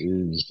is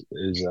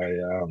a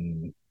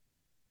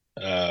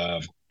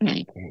what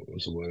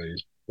was the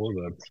word for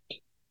the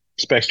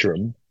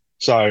spectrum.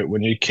 So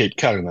when you keep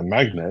cutting the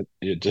magnet,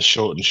 it just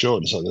shortens,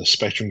 so the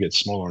spectrum gets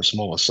smaller and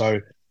smaller. So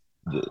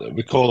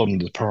we call them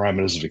the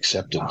parameters of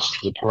acceptance.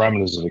 The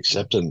parameters of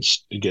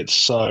acceptance get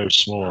so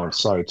small and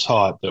so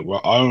tight that we're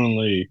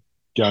only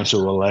going to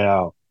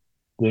allow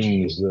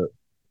things that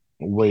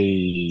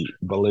we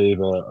believe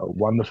are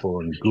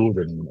wonderful and good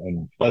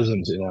and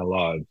pleasant in our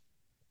lives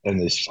in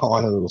this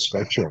tiny little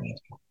spectrum.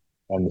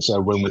 And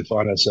so when we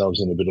find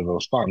ourselves in a bit of a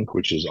funk,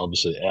 which is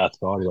obviously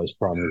outside of those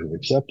parameters of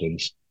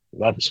acceptance,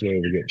 that's where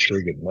we get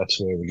triggered. That's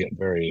where we get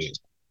very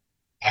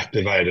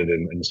activated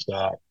and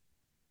start.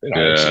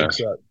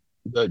 It's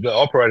the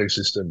operating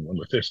system on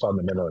the fifth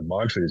fundamental in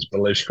mindfulness is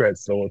beliefs create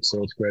thoughts,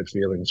 thoughts create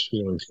feelings,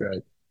 feelings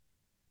create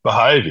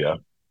behavior.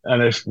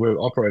 And if we're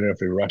operating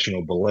off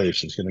irrational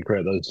beliefs, it's going to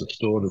create those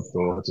distorted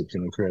thoughts. It's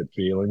going to create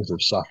feelings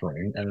of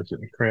suffering, and it's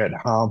going to create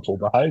harmful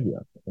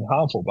behavior. And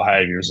harmful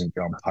behavior isn't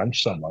going to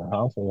punch someone.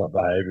 Harmful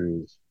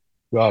behavior is,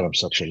 God, I'm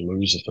such a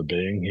loser for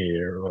being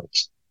here. Or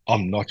it's,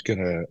 I'm not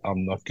gonna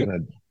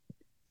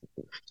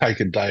take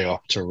a day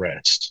off to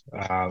rest.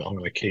 I'm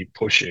going to keep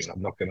pushing.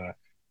 I'm not going to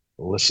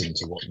listen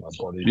to what my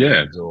body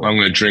Yeah, needs. Or I'm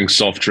going to drink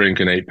soft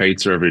drink and eat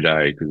pizza every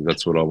day because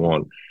that's what I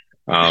want.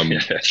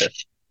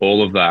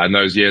 All of that and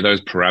those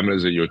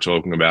parameters that you're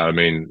talking about. I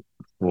mean,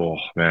 oh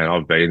man,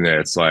 I've been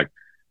there. It's like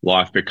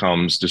life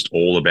becomes just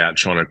all about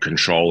trying to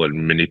control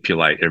and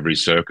manipulate every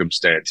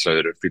circumstance so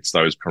that it fits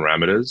those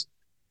parameters.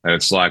 And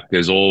it's like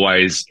there's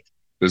always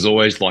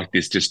like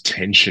this just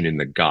tension in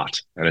the gut,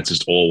 and it's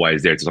just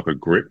always there. It's like a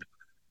grip,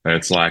 and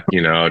it's like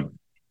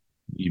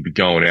you'd be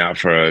going out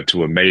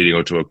to a meeting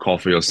or to a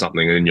coffee or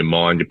something, and in your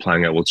mind you're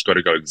playing out, well, it's got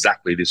to go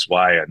exactly this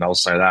way, and they'll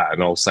say that,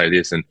 and I'll say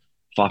this, and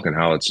fucking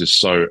hell, it's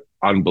just so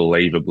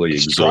unbelievably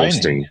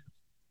exhausting.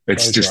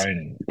 It's so just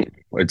draining.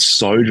 It's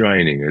so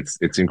draining.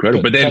 It's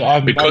incredible. But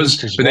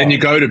then you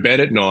go to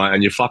bed at night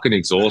and you're fucking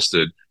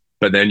exhausted.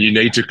 But then you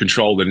need to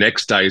control the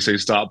next day, so you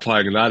start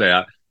playing that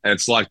out, and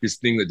it's like this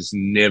thing that just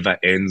never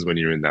ends when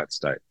you're in that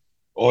state.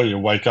 Or you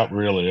wake up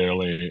really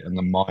early and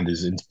the mind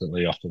is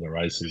instantly off to the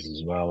races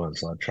as well.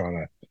 It's like trying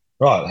to,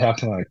 right, how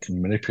can I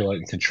manipulate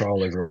and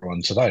control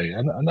everyone today?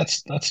 And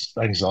that's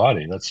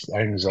anxiety. That's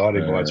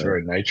anxiety by its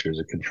very nature, is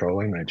a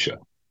controlling nature.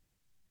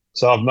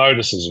 So I've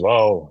noticed as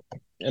well,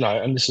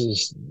 and this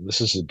is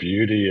the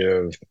beauty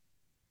of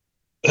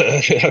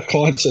a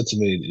client said to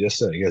me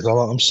yesterday, he goes,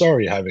 "Oh, I'm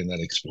sorry you're having that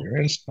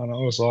experience." And I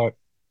was like,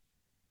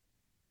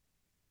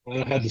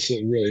 I had this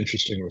really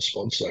interesting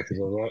response to that, because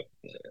I was like,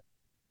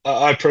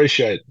 I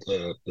appreciate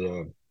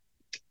the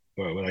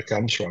where it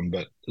comes from,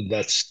 but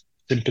that's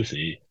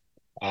sympathy.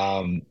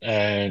 And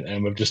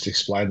we've just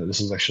explained that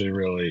this is actually a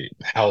really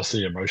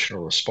healthy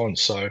emotional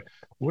response. So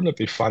wouldn't it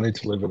be funny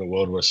to live in a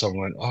world where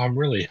someone went, "Oh, I'm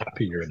really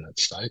happy you're in that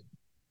state.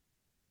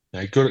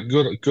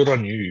 Good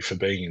on you for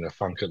being in a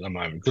funk at the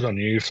moment. Good on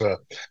you for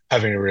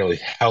having a really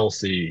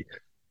healthy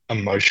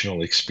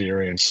emotional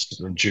experience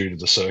due to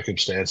the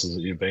circumstances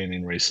that you've been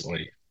in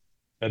recently."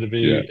 It'd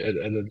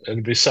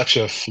be such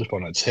a flip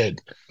on its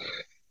head.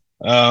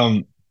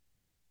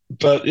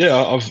 But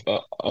yeah,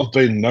 I've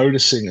been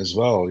noticing as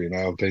well.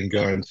 I've been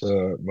going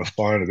to my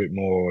phone a bit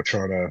more,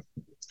 trying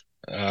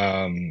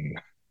to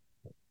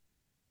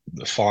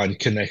find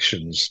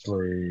connections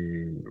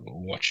through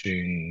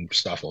watching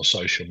stuff or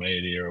social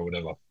media or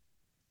whatever.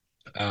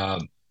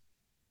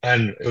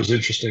 And it was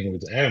interesting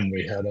with M.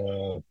 We had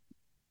I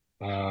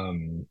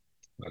don't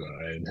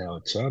know how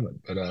to term it,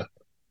 but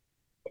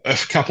a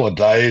couple of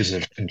days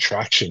of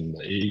contraction.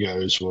 The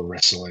egos were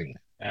wrestling,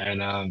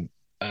 and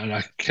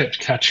I kept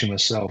catching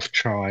myself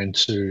trying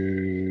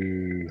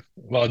to.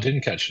 Well, I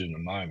didn't catch it in the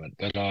moment,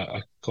 but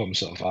I caught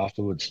myself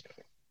afterwards.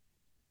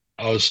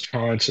 I was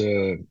trying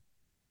to,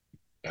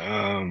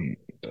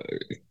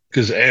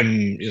 because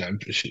M,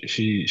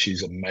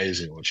 she's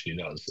amazing at what she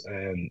does,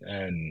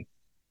 and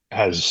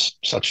has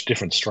such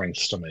different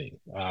strengths to me,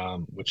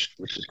 which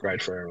is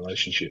great for our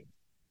relationship.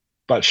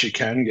 But she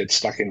can get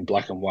stuck in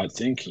black and white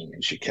thinking,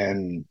 and she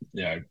can,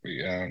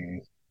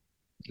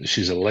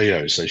 she's a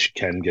Leo, so she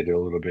can get a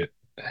little bit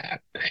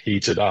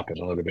heated up and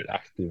a little bit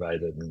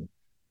activated, and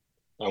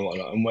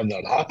when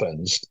that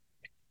happens,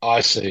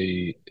 I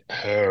see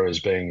her as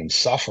being in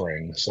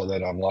suffering. So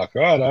then I'm like,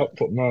 right, I'll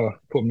put my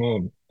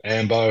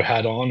Ambo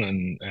hat on,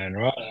 and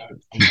right,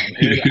 I'm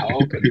here to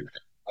help, and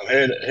I'm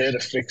here to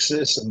fix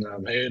this, and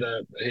I'm here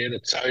to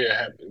tell you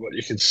what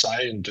you can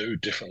say and do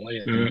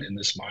differently in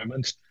this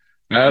moment.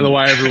 Out of the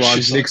way, everyone.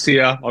 Nick's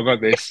here. I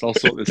got this. I'll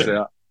sort this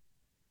out.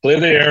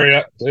 Clear the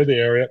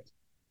area.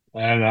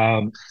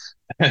 And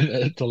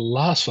the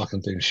last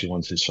fucking thing she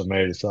wants is for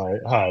me to say,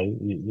 "Hey,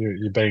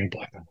 you're being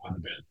black and white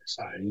about this.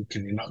 Hey,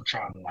 can you not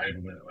try and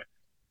label me that way?"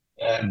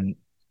 And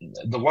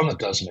the one that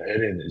does my head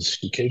in is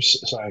she keeps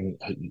saying,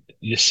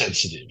 "You're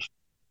sensitive,"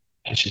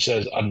 and she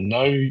says, I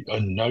know you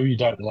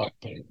don't like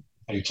being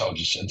told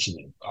you're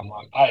sensitive." I'm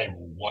like, A,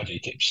 why do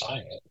you keep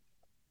saying it?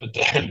 But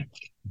then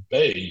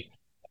B,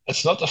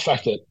 it's not the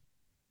fact that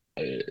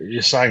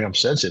you're saying I'm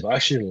sensitive. I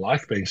actually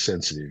like being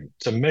sensitive.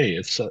 To me,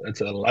 it's a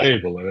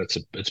label, and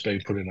it's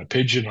being put in a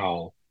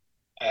pigeonhole,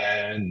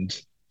 and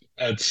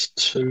it's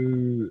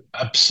too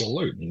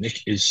absolute.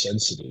 Nick is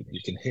sensitive.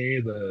 You can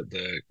hear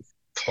the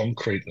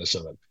concreteness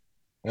of it.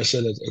 I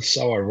said it's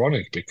so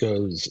ironic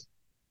because,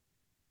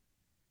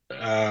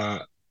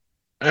 and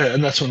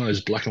that's one of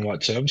those black and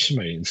white terms for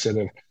me. Instead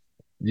of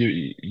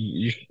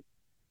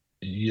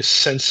you're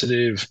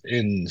sensitive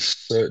in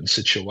certain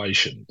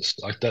situations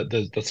like that.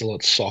 That's a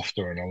lot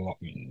softer and a lot.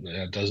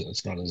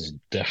 It's not as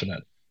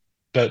definite.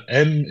 But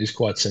M is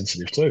quite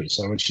sensitive too.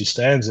 So when she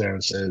stands there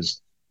and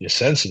says you're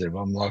sensitive,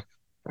 I'm like,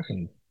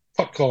 fucking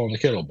pot calling the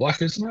kettle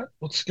black, isn't it?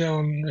 What's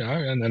going,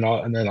 And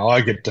then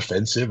I get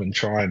defensive and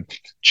try and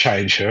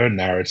change her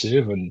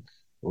narrative, and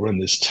we're in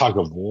this tug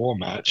of war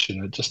match,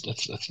 and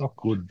it's not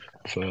good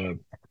for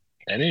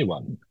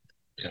anyone.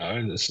 you know,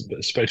 and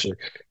especially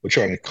we're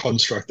trying to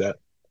construct that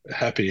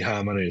happy,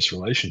 harmonious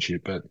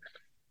relationship, but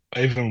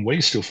even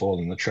we still fall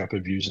in the trap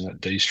of using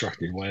that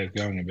destructive way of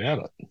going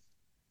about it.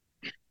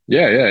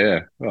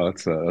 Yeah. Well,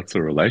 that's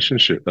a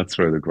relationship. That's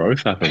where the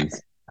growth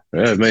happens. Yeah,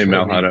 me That's and where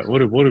Mel had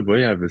we, it. What did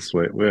we have this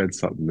week? We had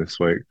something this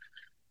week.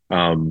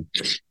 Um,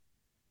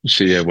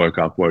 she woke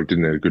up,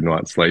 didn't have a good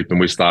night's sleep, and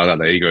we started.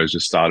 The egos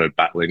just started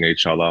battling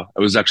each other. It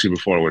was actually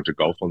before I went to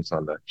golf on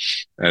Sunday,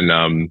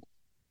 and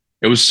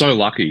it was so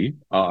lucky.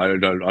 I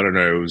don't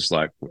know. It was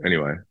like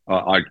anyway.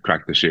 I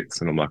cracked the shits,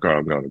 and I'm like, all right,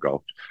 I'm going to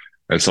golf,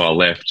 and so I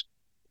left.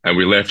 And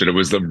we left, and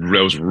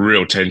there was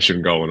real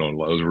tension going on.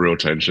 Like, it was real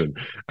tension.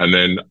 And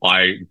then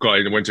got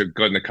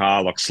in the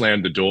car, like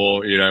slammed the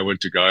door, went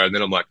to go. And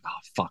then I'm like, oh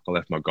fuck, I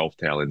left my golf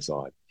towel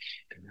inside.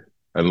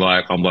 And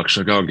like, I'm like,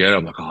 should I go and get it?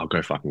 I'm like, oh, I'll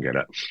go fucking get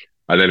it.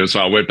 And then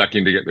so I went back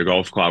in to get the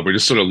golf club. We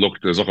just sort of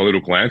looked, there's like a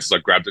little glance, I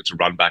grabbed it to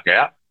run back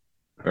out.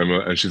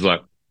 And she's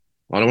like,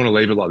 I don't want to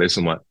leave it like this.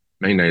 I'm like,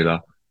 me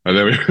neither. And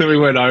then we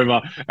went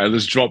over and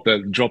just dropped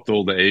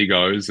all the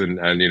egos and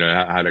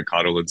had a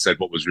cuddle and said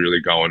what was really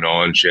going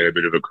on. She had a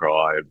bit of a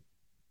cry.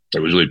 It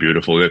was really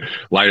beautiful. Then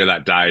later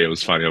that day, it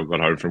was funny. I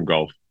got home from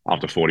golf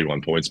after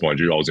 41 points, mind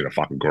you. I was in a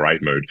fucking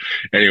great mood.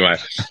 Anyway,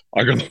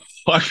 I got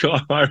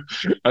home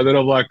and then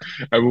I'm like,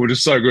 and we were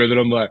just so good that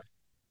I'm like,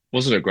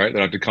 wasn't it great that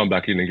I had to come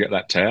back in and get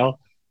that towel?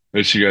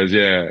 And she goes,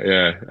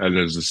 yeah. And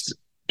there's just,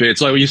 but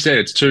it's like what you said,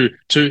 it's two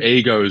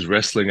egos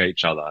wrestling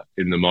each other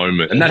in the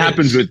moment. And that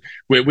happens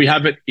we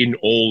have it in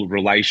all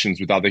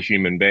relations with other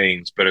human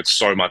beings, but it's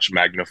so much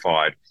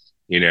magnified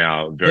in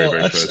our very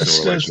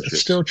personal relationships.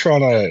 It's still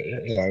trying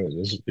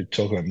to, as we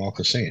talk about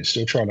Michael Singh, it's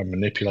still trying to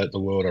manipulate the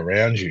world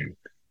around you.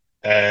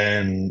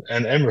 And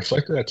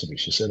reflected that to me.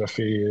 She said, I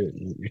fear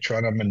you're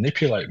trying to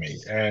manipulate me.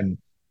 And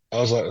I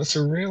was like, that's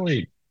a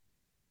really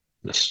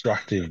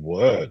destructive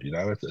word,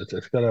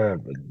 it's got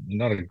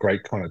not a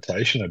great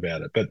connotation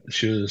about it, but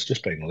she was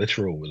just being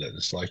literal with it.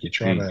 It's like you're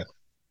trying to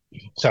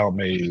tell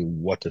me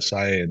what to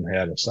say and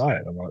how to say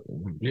it. I'm like,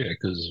 yeah,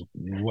 because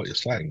what you're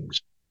saying is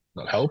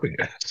not helping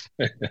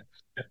it.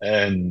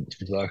 And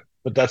she's like,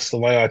 but that's the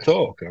way I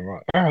talk. And I'm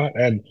like, all right.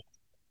 And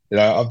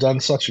I've done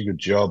such a good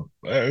job,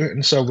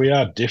 and so we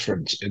are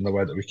different in the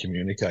way that we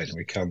communicate, and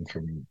we come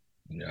from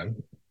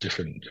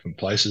different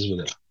places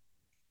with it.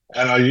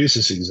 And I use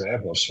this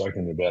example, I've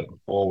spoken about it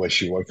before, where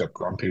she woke up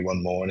grumpy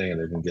one morning and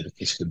didn't get a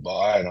kiss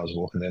goodbye. And I was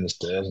walking down the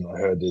stairs and I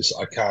heard this,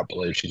 I can't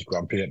believe she's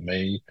grumpy at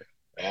me.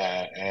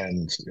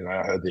 And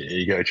I heard the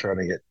ego trying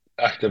to get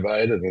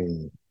activated.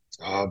 And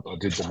I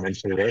did the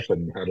mental rep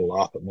and had a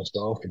laugh at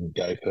myself and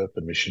gave her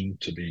permission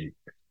to be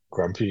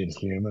grumpy and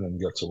human,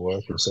 and got to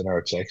work and sent her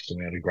a text, and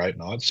we had a great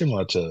night,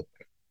 similar to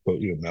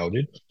what you and Mel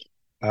did.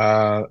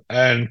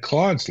 And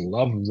clients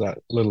love that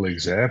little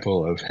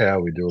example of how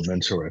we do a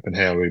mental rep and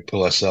how we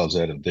pull ourselves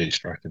out of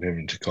destructive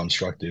into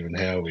constructive, and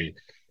how we,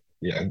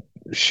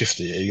 shift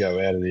the ego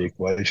out of the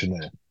equation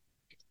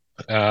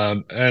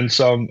there. And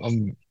so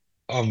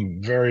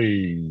I'm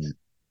very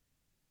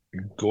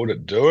good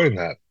at doing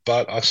that,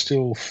 but I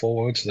still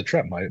fall into the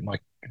trap.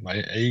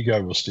 My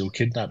ego will still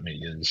kidnap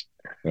me. As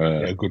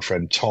a good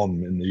friend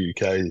Tom in the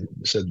UK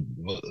said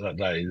that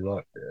day,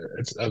 like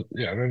it's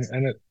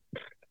and it.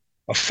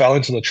 I fell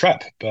into the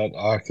trap, but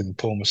I can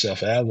pull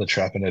myself out of the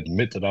trap and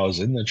admit that I was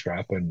in the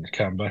trap and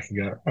come back and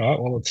go, all right,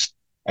 well,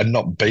 and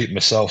not beat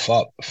myself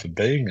up for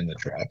being in the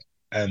trap.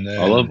 And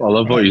then I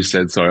love what you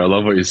said. Sorry, I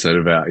love what you said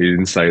about, you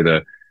didn't say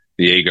the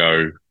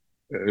ego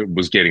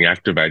was getting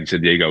activated. You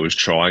said the ego was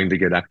trying to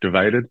get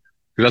activated.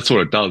 Because that's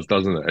what it does,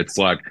 doesn't it? It's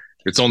like,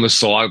 it's on the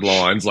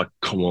sidelines, like,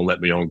 come on,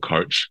 let me on,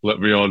 coach. Let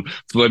me on.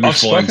 Let me I've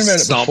find spoken about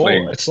something. It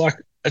before. It's like,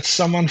 it's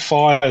someone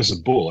fires a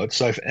bullet.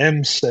 So if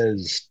M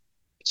says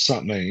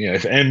something,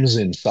 if M's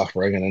in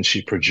suffering and then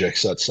she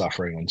projects that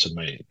suffering onto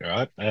me,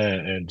 right?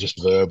 And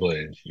just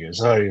verbally, and she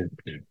goes, oh,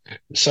 you're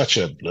such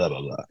a blah,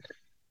 blah, blah.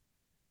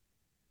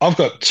 I've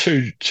got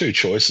two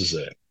choices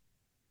there.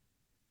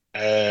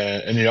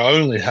 And you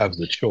only have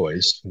the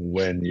choice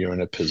when you're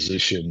in a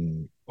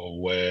position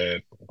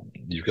where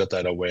you've got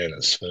that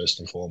awareness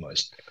first and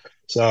foremost.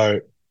 So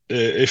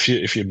if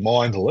you're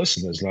mindless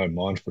and there's no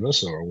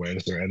mindfulness or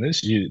awareness around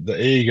this, the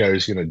ego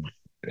is going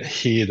to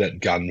hear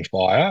that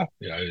gunfire.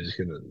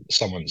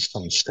 Someone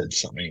said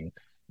something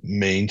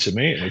mean to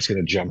me, and it's going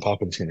to jump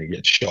up and it's going to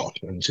get shot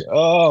and say,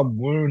 "Oh, I'm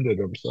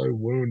wounded. I'm so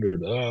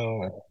wounded.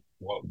 Oh,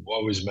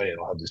 what was me?" And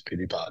I'll have this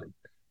pity party.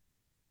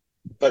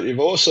 But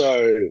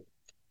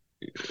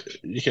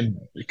you can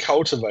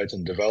cultivate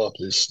and develop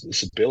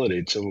this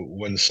ability to,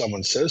 when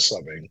someone says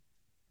something,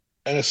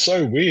 and it's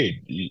so weird,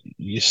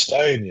 you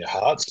stay in your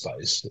heart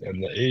space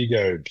and the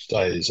ego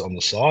stays on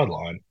the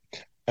sideline,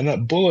 and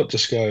that bullet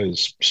just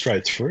goes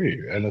straight through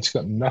you, and it's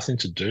got nothing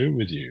to do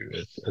with you.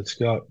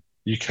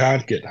 You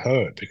can't get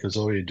hurt because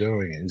all you're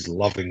doing is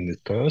loving this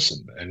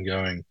person and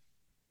going,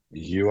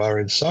 you are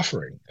in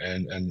suffering,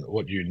 and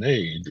what you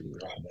need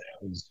right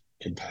now is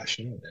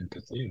compassion and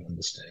empathy and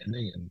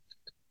understanding, and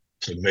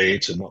for me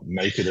to not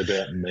make it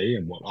about me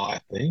and what I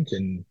think.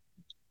 And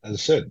as I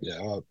said,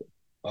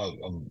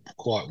 I'm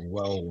quite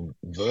well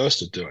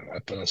versed at doing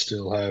that, but I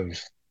still have,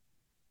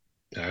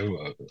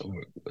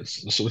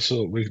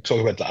 so we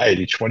talk about the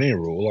 80-20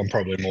 rule. I'm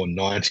probably more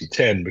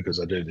 90-10 because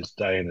I do this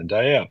day in and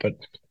day out, but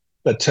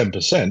that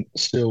 10%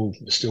 still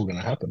going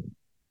to happen.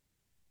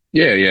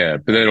 Yeah, yeah.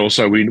 But then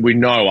also we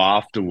know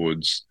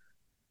afterwards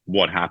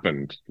what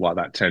happened, like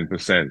that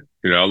 10%.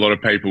 A lot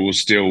of people will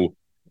still,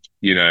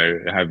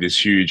 have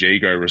this huge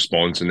ego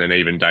response, and then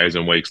even days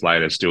and weeks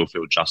later still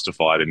feel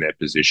justified in their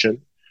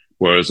position.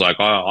 Whereas like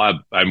I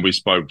and we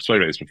spoke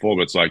about this before,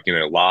 but it's like,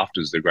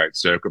 laughter is the great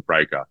circuit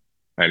breaker.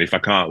 And if I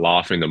can't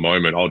laugh in the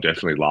moment, I'll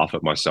definitely laugh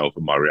at myself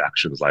and my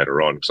reactions later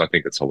on because I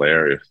think it's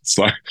hilarious. It's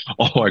like,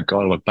 oh my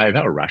God, I'm like, babe,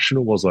 how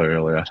irrational was I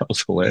earlier? That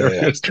was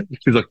hilarious. Yeah,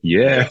 She's like,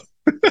 yeah.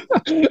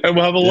 yeah, And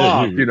we'll have a yeah.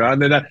 laugh,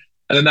 and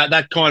then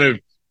that kind of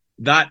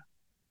that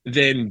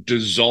then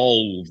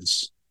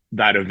dissolves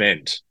that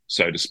event,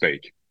 so to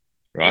speak,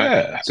 right?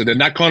 Yeah. So then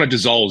that kind of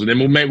dissolves, and then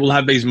we'll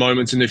have these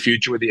moments in the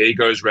future where the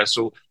egos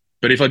wrestle.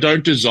 But if I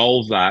don't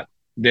dissolve that,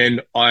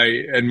 then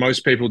and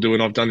most people do,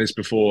 and I've done this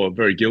before,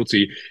 very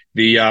guilty.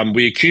 We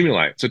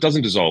accumulate, so it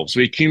doesn't dissolve. So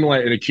we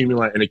accumulate and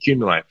accumulate and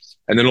accumulate,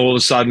 and then all of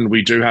a sudden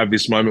we do have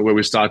this moment where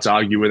we start to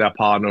argue with our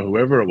partner,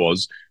 whoever it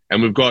was,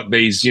 and we've got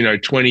these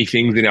 20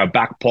 things in our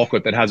back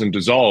pocket that hasn't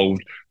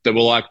dissolved that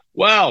we're like,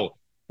 wow,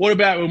 what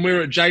about when we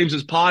were at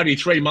James's party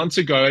 3 months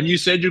ago and you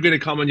said you're going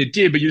to come and you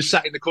did, but you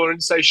sat in the corner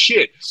and say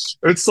shit?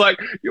 It's like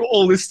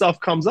all this stuff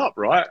comes up,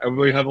 right? And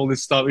we have all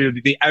this stuff,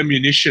 the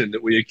ammunition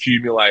that we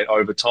accumulate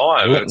over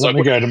time. Let, let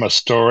me go to my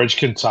storage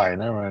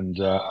container and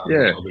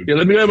yeah, I'll be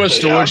let me go to my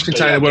storage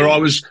container where I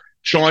BRB. was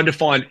trying to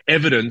find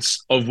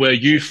evidence of where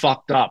you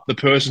fucked up the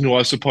person who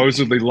I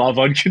supposedly love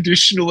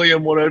unconditionally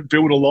and want to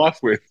build a life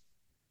with.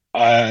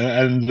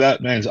 And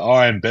that means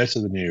I am better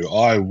than you.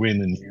 I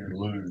win and you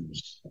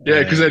lose.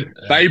 Yeah, because then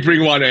they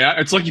bring one out.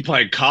 It's like you're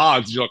playing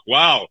cards. You're like,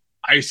 wow,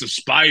 ace of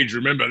spades.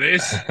 Remember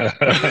this? I'm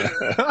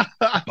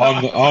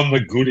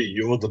the goodie.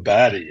 You're the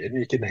baddie, and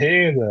you can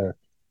hear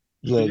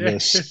the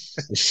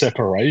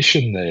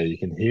separation there. You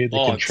can hear the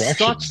It's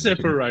contraction. such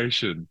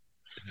separation.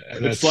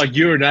 And it's like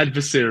you're an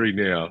adversary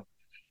now.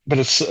 But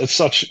it's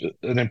such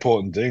an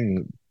important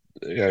thing.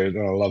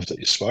 And I love that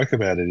you spoke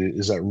about it.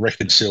 Is that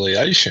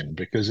reconciliation?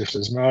 Because if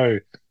there's not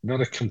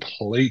a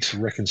complete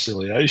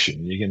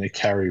reconciliation, you're going to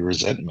carry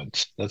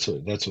resentment. That's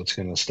what's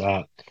going to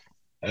start.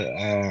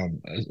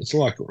 It's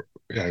like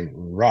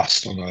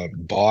rust on a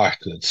bike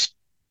that's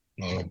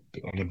on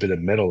a bit of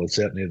metal that's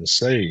out near the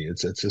sea.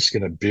 It's just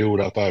going to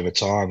build up over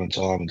time and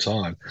time and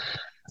time,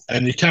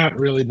 and you can't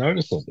really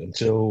notice it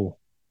until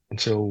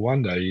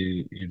one day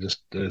you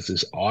just there's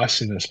this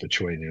iciness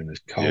between you and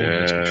this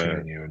coldness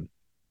between you, and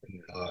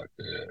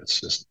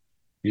it's just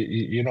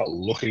you're not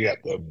looking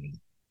at them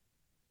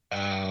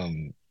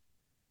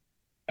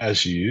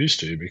as you used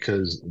to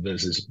because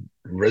there's this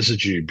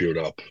residue built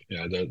up.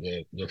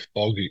 The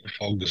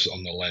fog's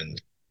on the lens.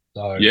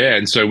 So yeah,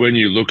 and so when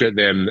you look at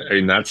them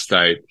in that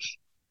state,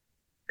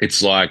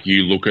 it's like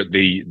you look at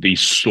the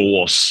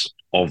source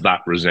of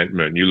that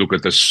resentment. You look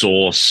at the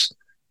source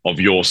of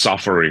your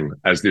suffering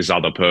as this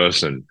other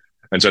person.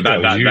 And so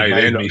you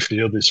made me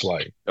feel this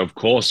way. Of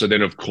course. So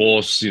then, of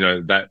course,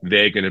 that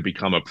they're going to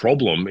become a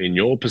problem in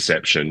your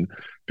perception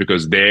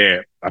because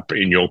they're,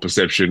 in your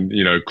perception,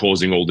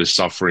 causing all this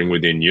suffering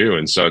within you.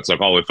 And so it's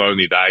like, oh, if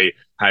only they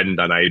hadn't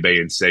done A,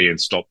 B, and C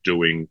and stopped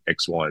doing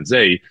X, Y, and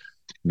Z,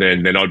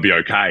 then I'd be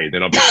okay.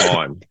 Then I'd be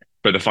fine.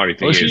 But the funny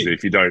thing is that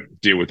if you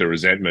don't deal with the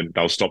resentment,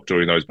 they'll stop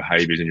doing those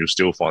behaviors and you'll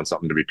still find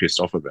something to be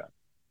pissed off about.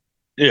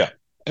 Yeah.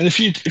 And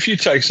if you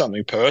take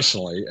something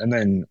personally and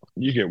then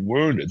you get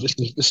wounded,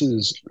 this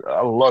is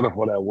a lot of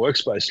what our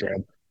work's based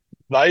around.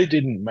 They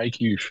didn't make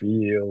you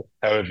feel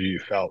however you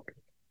felt.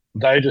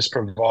 They just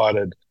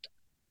provided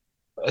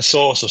a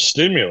source of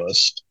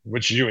stimulus,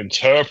 which you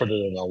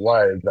interpreted in a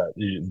way that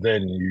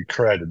you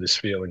created this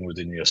feeling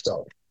within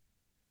yourself.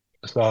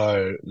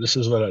 So this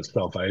is where that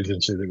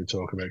self-agency that we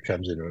talk about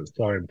comes into. It's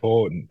so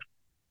important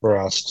for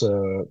us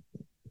to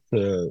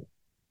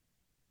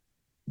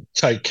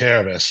take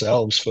care of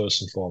ourselves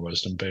first and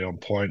foremost and be on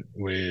point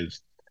with,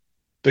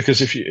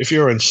 because if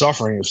you're in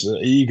suffering, if the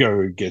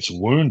ego gets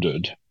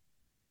wounded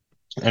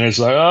and it's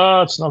like,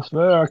 oh, it's not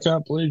fair, I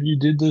can't believe you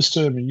did this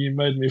to me, you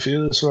made me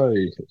feel this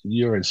way,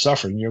 you're in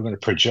suffering, you're going to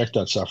project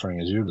that suffering,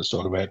 as you were just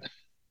talking about,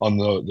 on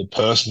the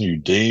person you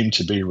deem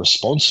to be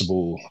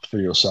responsible for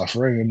your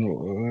suffering.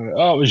 And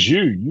oh, it was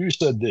you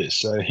said this,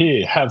 so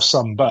here, have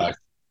some back,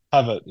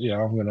 have it,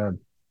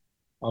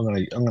 I'm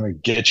gonna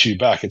get you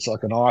back. It's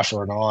like an eye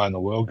for an eye and the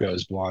world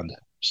goes blind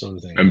sort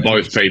of thing. And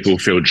both people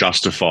feel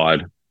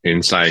justified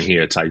in saying,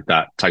 here, take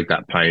that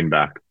pain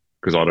back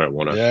because I don't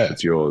want it. Yeah.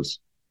 It's yours.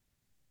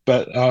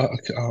 But I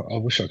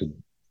wish I could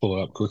pull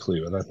it up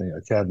quickly, but I don't think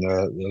I can.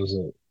 There was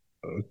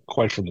a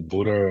quote from the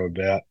Buddha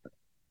about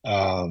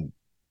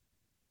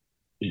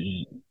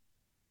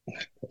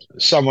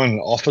someone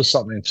offers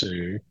something to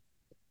you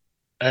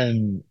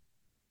and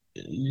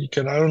you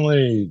can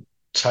only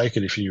take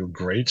it if you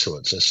agree to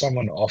it. So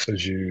someone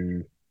offers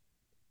you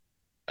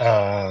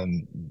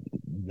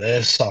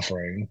they're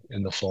suffering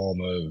in the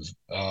form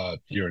of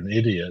you're an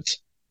idiot.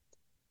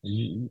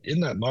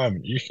 In that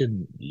moment,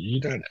 you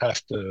don't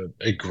have to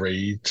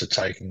agree to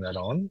taking that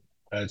on.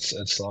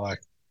 It's like,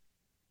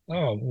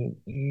 oh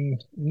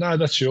no,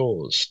 that's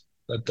yours.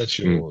 That's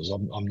yours.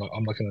 I'm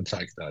not going to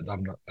take that.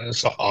 I'm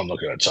not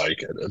going to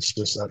take it. It's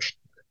just that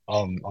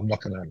I'm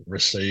not going to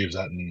receive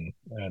that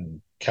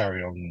and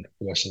carry on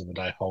the rest of the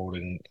day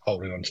holding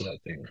on to that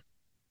thing.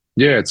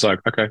 Yeah, it's like,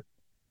 okay.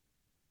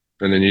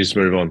 And then you just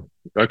move on.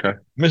 Okay.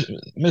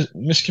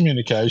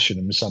 Miscommunication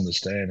and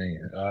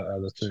misunderstanding are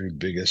the two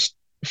biggest,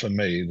 for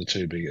me, the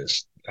two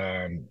biggest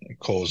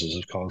causes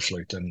of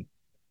conflict. And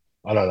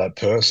I know that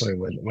personally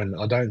when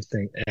I don't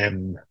think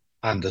M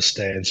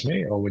understands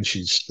me, or when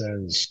she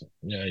says,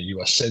 you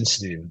are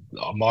sensitive,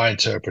 my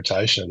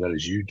interpretation of that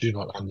is you do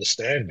not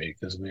understand me,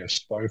 because we have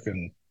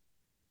spoken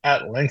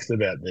at length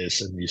about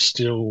this and you're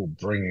still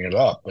bringing it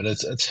up. But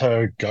it's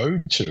her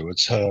go-to.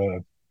 It's her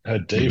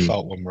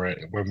default when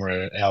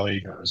we're our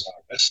egos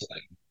are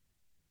wrestling.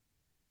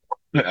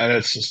 And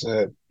it's just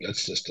there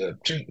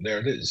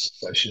it is.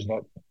 So she's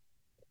not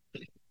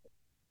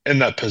in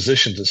that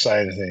position to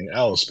say anything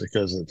else,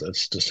 because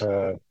it's just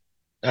her.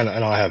 And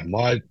I have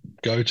my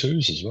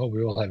go-tos as well.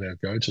 We all have our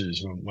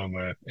go-tos when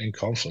we're in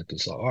conflict.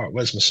 It's like, all right,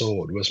 where's my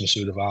sword? Where's my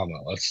suit of armor?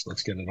 Let's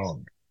get it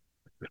on.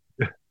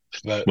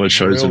 But my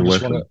chosen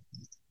weapon.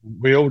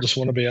 We all just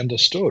want to be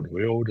understood.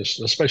 We all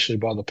just, especially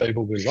by the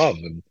people we love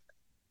and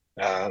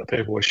the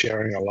people we're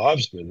sharing our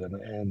lives with.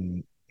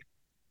 And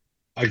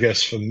I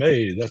guess for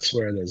me, that's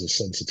where there's a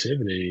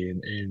sensitivity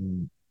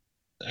and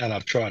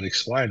I've tried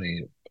explaining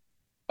it.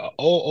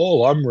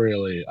 All I'm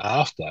really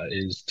after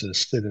is to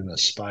sit in a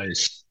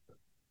space,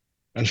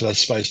 and for that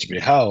space to be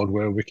held,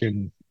 where we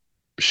can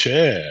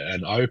share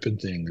and open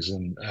things.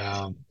 And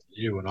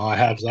you and I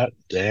have that,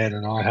 Dan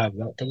and I have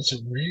that, but it's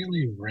a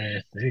really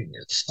rare thing.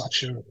 It's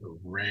such a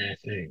rare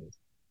thing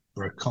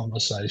for a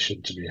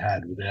conversation to be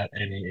had without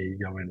any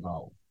ego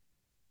involved,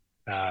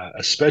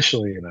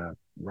 especially in a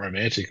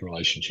romantic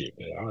relationship.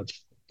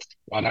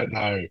 I don't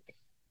know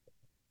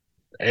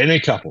any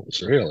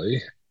couples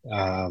really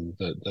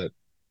that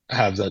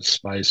have that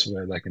space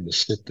where they can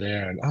just sit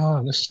there and,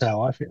 oh, this is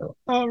how I feel.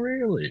 Oh,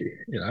 really?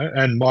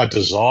 And my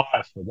desire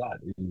for that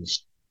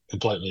is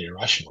completely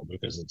irrational,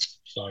 because it's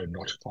so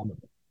not common.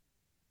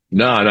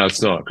 No,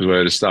 it's not, because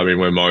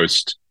we're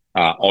most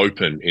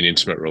open in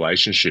intimate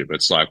relationship.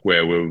 It's like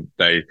where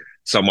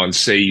someone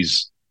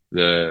sees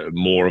the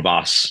more of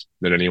us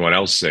than anyone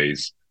else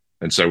sees,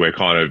 and so we're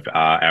kind of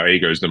our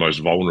ego is the most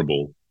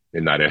vulnerable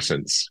in that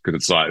essence, because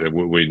it's like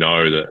we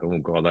know that, oh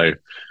God,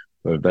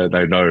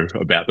 they know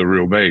about the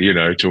real me,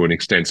 to an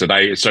extent. So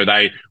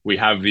we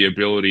have the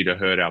ability to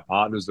hurt our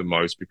partners the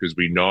most, because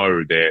we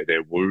know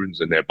their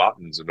wounds and their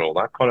buttons and all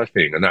that kind of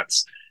thing. And that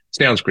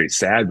sounds pretty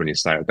sad when you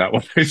say it that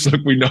way. It's like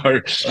we know,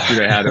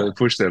 how to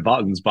push their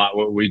buttons, but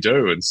what we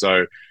do. And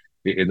so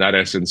in that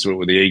essence,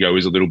 the ego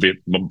is a little bit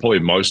probably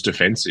most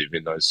defensive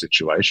in those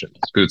situations,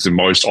 because it's the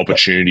most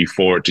opportunity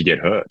for it to get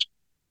hurt.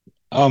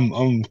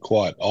 I'm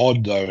quite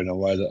odd though, in a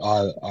way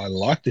that I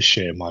like to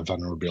share my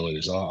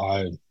vulnerabilities.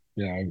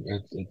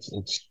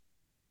 It's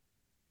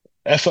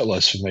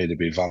effortless for me to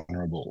be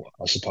vulnerable,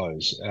 I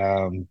suppose.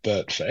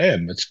 But for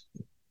Em, it's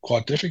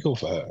quite difficult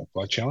for her,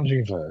 quite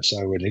challenging for her.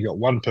 So when you got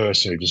one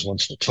person who just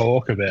wants to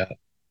talk about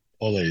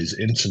all these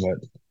intimate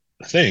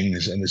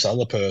things, and this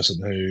other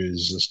person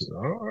who's just,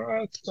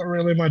 oh, it's not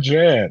really my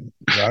jam.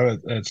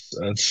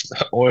 It's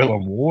oil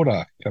and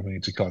water coming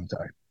into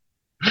contact.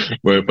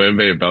 When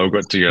me and Belle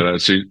got together,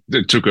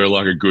 it took her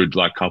like a good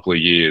couple of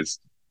years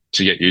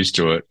to get used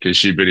to it, because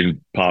she'd been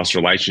in past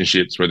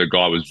relationships where the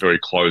guy was very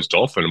closed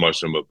off, and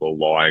most of them were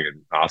lying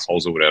and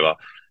assholes or whatever.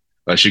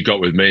 She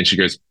got with me and she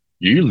goes,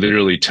 "You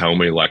literally tell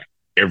me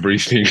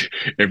everything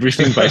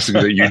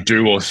basically that you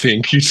do or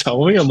think you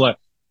tell me." I'm like,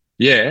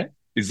 "Yeah,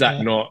 is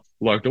that not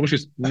like normal?" She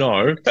goes,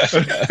 "No."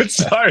 It's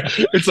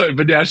like,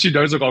 but now she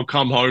knows, I'll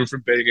come home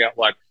from being out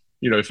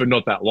for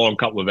not that long,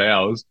 couple of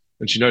hours,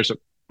 and she knows,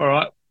 all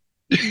right,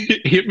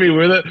 hit me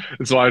with it.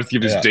 And so I just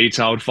give this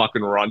detailed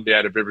fucking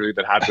rundown of everything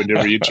that happened,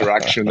 every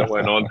interaction that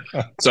went on.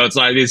 So it's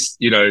like this,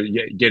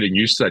 getting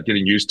used to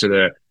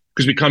that,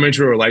 because we come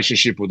into a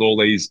relationship with all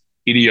these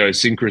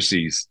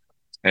idiosyncrasies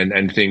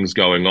and things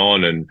going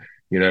on. And,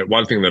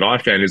 one thing that I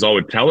found is I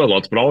would tell her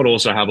lots, but I would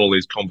also have all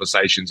these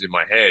conversations in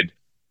my head.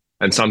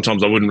 And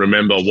sometimes I wouldn't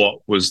remember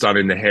what was done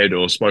in the head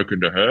or spoken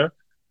to her.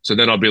 So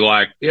then I'd be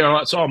like, yeah, all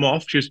right, so I'm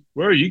off. She's,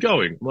 where are you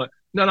going? I'm like,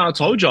 no, I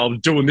told you I was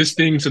doing this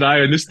thing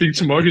today and this thing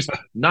tomorrow. She's,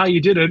 no, you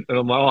didn't. And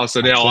I'm like, oh,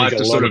 so now I have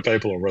to sort of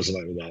people will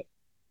resonate with that.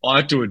 I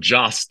have to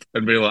adjust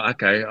and be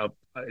like, okay,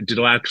 did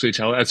I actually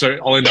tell her? And so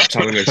I'll end up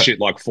telling her shit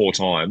 4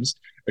 times.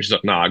 And she's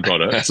like, no, I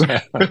got it. So,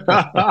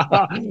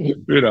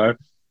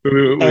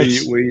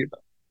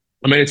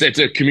 I mean, it's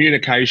a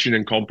communication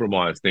and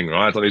compromise thing,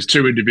 right? There's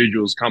two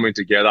individuals coming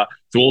together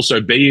to also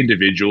be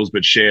individuals,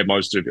 but share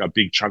most of a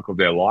big chunk of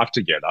their life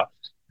together.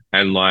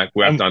 And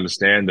we have to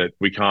understand that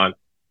we can't,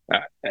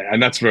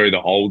 and that's very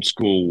the old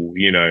school,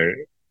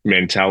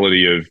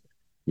 mentality of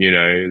you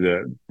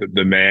know,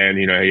 the man,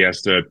 you know, he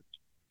has to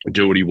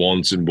do what he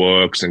wants and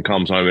works and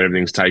comes home and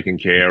everything's taken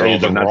care Be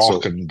of, the and that's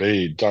rock all. and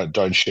be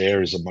don't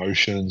share his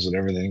emotions and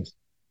everything.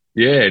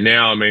 Yeah,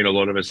 now I mean, a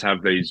lot of us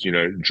have these, you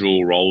know,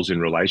 dual roles in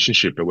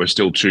relationship, but we're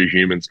still two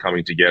humans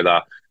coming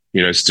together,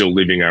 you know, still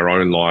living our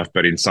own life,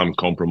 but in some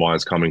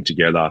compromise coming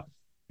together,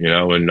 you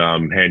know, and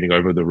handing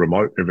over the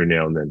remote every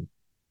now and then.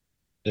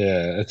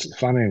 Yeah, it's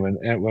funny when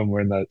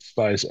we're in that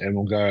space and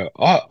we'll go,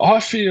 I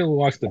feel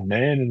like the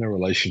man in the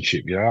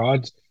relationship, you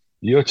know.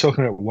 You're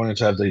talking about wanting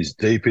to have these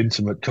deep,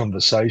 intimate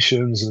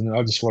conversations, and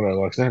I just want to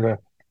like never.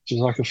 She's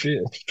like, it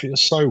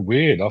feels so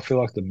weird. I feel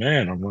like the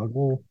man. I'm like,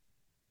 well,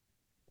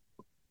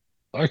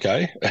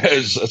 okay.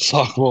 It's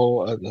like,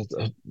 well,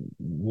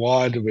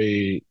 why do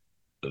we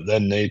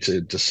then need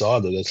to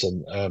decide that it's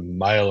a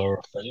male or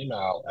a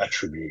female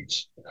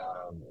attribute?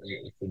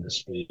 It can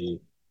just be,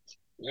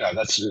 you know,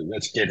 that's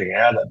getting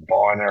out of that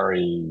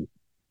binary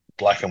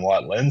black and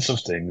white lens of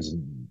things.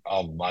 And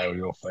I'm male,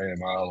 you're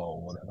female,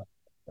 or whatever.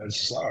 It's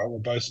just, all right, we're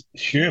both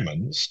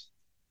humans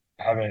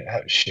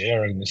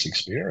sharing this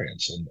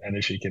experience, and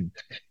if you can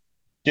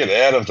get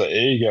out of the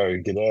ego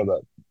and get out of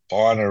that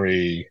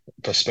binary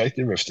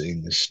perspective of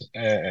things,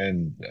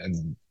 and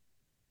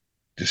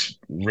just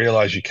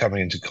realize you're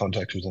coming into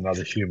contact with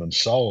another human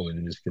soul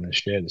and you're just going to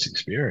share this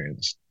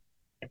experience.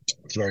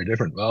 It's very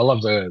different. I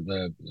love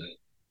the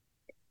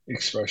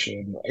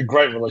expression. A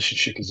great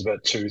relationship is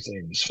about two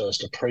things: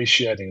 first,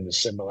 appreciating the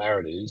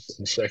similarities,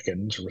 and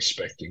second,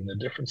 respecting the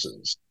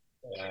differences,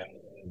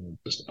 and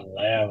just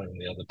allowing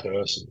the other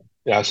person.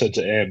 Yeah, I said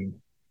to Em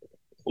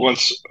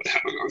once, I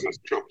got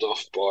dropped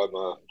off by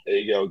my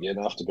ego again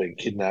after being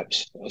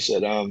kidnapped. I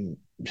said, yeah,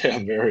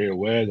 I'm very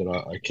aware that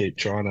I keep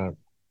trying to,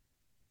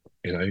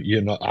 you know,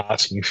 you're not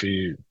asking for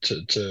you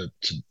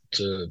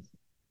to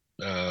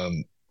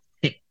um,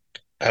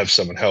 have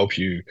someone help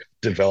you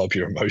develop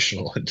your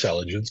emotional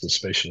intelligence,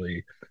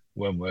 especially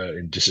when we're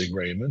in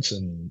disagreements.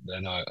 And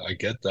I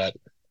get that.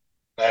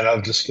 And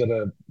I've just got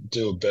to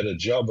do a better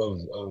job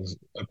of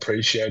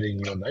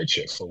appreciating your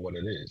nature for what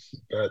it is.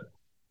 But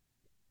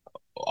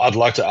I'd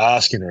like to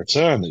ask in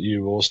return that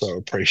you also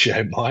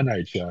appreciate my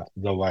nature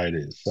the way it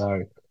is.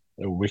 So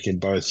we can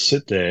both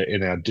sit there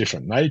in our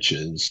different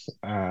natures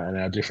and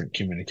our different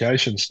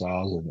communication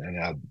styles and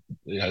our,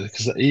 you know,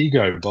 because the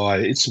ego by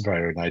its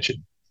very nature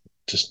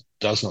just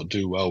does not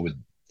do well with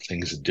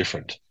things that are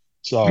different.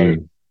 So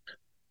Mm.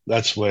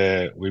 that's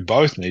where we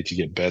both need to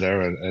get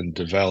better and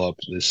develop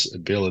this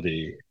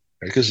ability,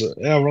 because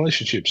our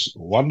relationship's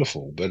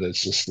wonderful, but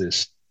it's just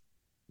this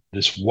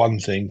one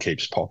thing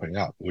keeps popping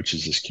up, which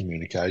is this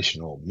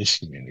communication or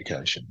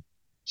miscommunication.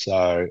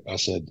 So I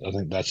said, I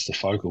think that's the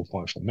focal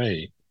point for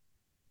me.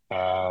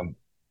 And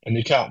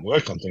you can't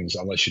work on things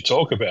unless you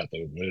talk about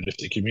them. And if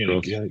the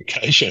Sure.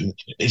 communication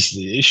is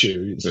the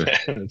issue, Yeah.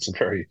 it's a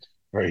very,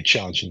 very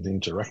challenging thing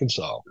to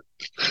reconcile.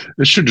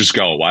 This should just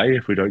go away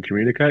if we don't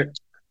communicate.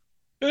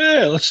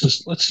 Yeah, let's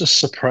just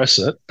suppress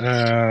it,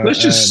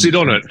 Let's just sit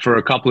on and it for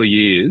a couple of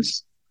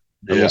years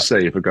and we'll yeah,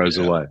 see if it goes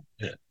yeah, away.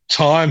 yeah.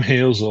 Time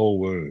heals all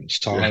wounds.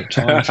 Time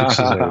fixes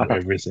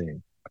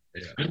everything.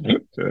 Yeah.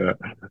 Yeah,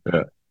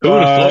 yeah. Who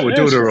would have thought So we're yeah,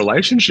 doing a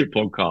relationship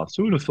podcast?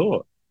 Who would have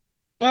thought?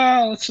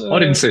 well, I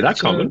didn't see that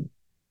coming.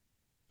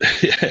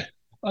 yeah.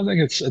 I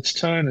think it's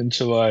turned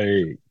into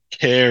a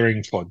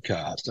caring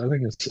podcast. I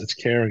think it's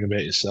caring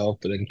about yourself,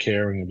 but then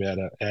caring about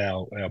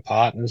our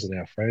partners and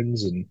our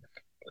friends, and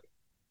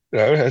you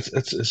know, it's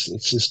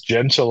this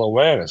gentle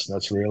awareness. And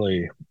that's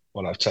really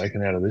what I've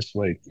taken out of this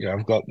week. You know,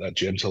 I've got that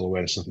gentle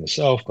awareness of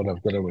myself, but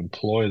I've got to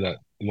employ that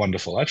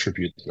wonderful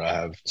attribute that I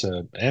have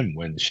to Em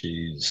when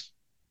she's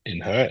in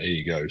her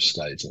ego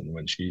state and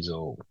when she's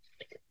all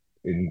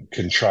in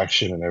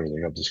contraction and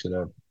everything. I'm just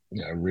gonna,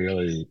 you know,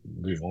 really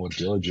be more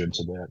diligent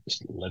about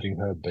just letting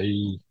her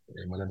be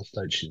in whatever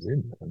state she's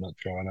in. I'm not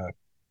trying to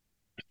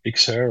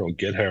fix her or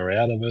get her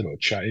out of it or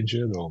change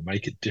it or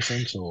make it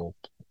different or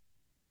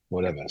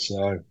whatever.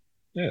 So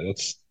yeah,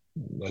 that's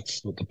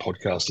what the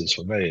podcast is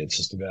for me. It's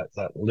just about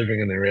that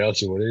living in the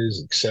reality of what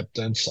is,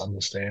 acceptance,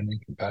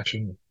 understanding,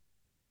 compassion,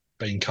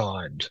 being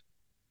kind.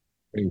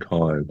 In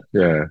kind,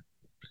 yeah.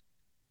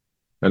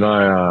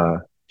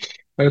 And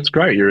that's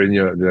great. You're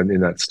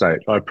in that state.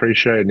 I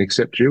appreciate and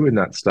accept you in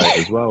that state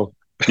as well.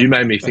 You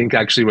made me think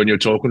actually when you're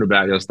talking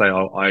about your state.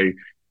 I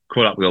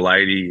caught up with a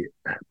lady.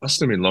 Must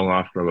have been long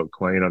after I got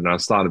clean, and I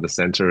started the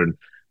center, and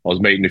I was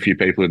meeting a few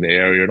people in the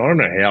area, and I don't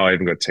know how I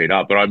even got teed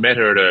up, but I met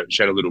her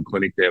she had a little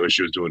clinic there where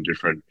she was doing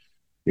different,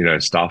 you know,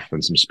 stuff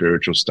and some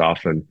spiritual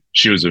stuff, and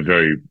she was a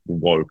very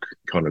woke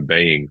kind of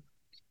being.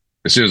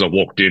 As soon as I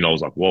walked in, I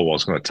was like, whoa, I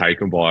was kind of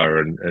taken by her,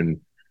 and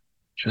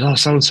she goes, oh,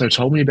 so and so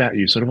told me about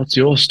you. Sort of, what's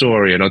your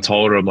story? And I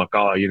told her, I'm like,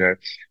 oh, you know,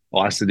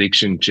 ice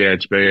addiction,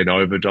 GHB, and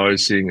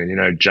overdosing, and you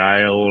know,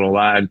 jail and all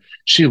that. And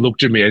she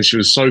looked at me and she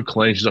was so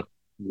clean. She's like,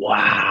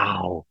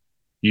 wow,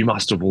 you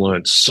must have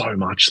learned so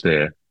much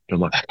there. And I'm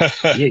like,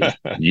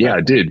 yeah,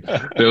 I did.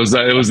 It was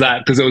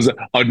that because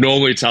I'd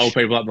normally tell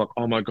people, I'm like,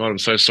 oh my God, I'm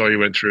so sorry you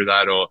went through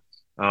that, or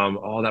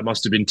oh, that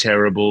must have been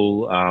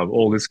terrible,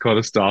 all this kind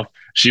of stuff.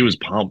 She was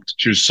pumped.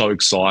 She was so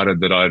excited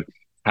that I'd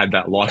had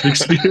that life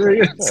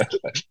experience.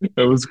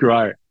 It was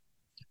great.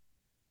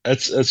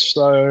 It's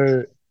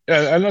so,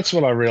 and that's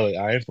what I really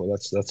aim for.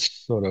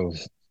 That's sort of,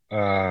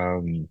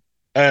 and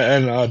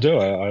I do.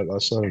 I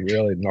sort of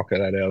really knock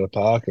it out of the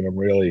park, and I'm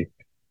really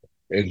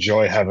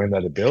enjoy having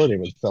that ability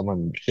when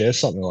someone shares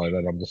something like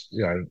that. I'm just,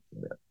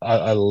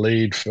 I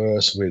lead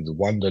first with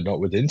wonder, not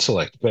with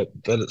intellect. But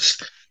it's,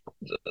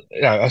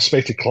 I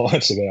speak to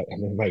clients about, I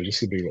mean, maybe this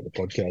could be what the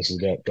podcast is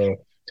about,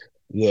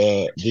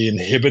 the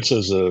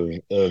inhibitors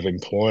of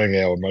employing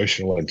our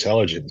emotional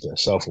intelligence, our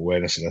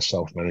self-awareness and our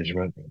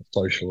self-management,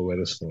 social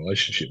awareness and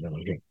relationship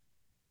management.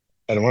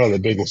 And one of the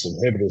biggest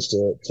inhibitors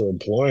to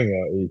employing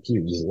our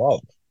EQ is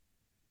love.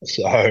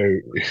 So,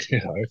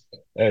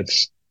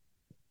 it's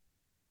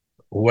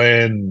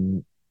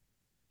when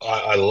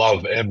I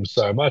love M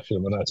so much,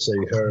 and when I see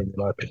her and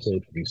what I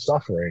perceive to be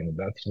suffering,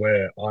 that's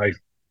where I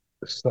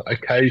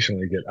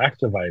occasionally get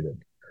activated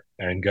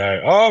and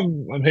go, "Oh,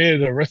 I'm here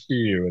to rescue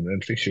you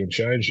and fix you and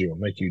change you and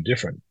make you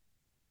different."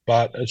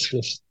 But it's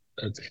just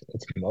it's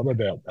not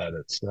about that.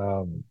 It's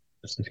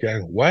just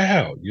going,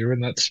 "Wow, you're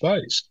in that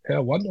space.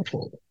 How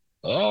wonderful!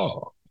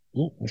 Oh,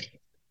 ooh,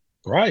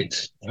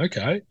 great.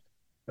 Okay."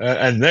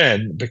 And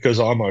then because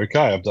I'm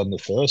okay, I've done the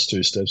first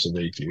two steps of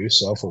EQ,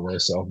 self-aware,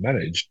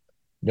 self-managed.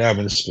 Now I'm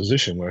in this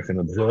position where I can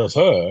observe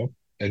her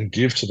and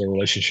give to the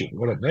relationship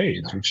what it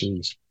needs, which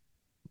is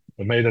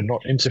for me to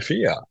not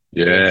interfere, or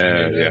for me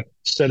Yeah. to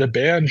set a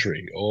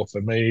boundary, or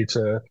for me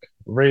to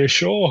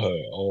reassure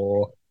her,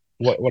 or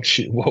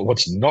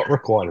what's not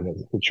required in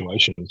that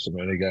situation is for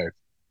me to go,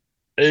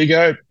 there you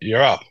go,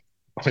 you're up,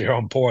 you're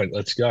on point,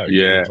 let's go, get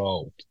Yeah.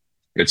 involved.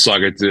 It's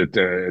like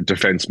a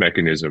defense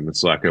mechanism.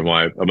 It's like, am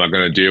I going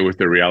to deal with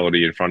the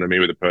reality in front of me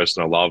with the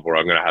person I love, or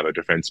I'm going to have a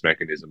defense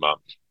mechanism up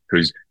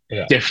who's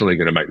definitely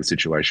going to make the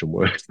situation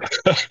worse.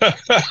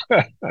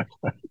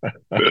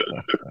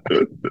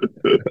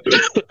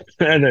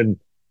 And then,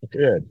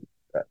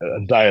 a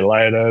day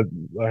later,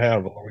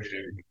 however long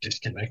you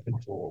disconnected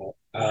for,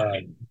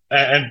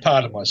 and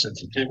part of my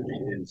sensitivity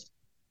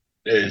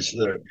is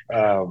that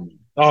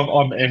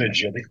I'm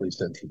energetically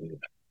sensitive,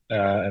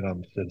 and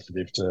I'm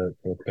sensitive to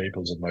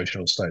people's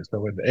emotional states. So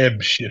when the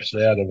ebb shifts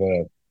out of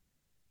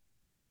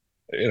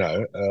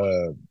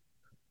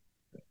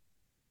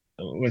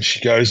when she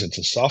goes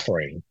into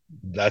suffering,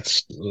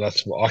 that's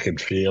what I can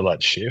feel,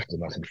 that shift,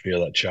 and I can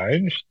feel that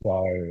change.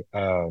 So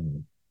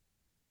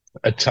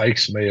it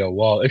takes me a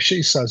while. If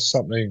she says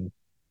something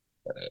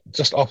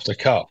just off the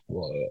cuff,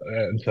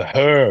 and to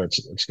her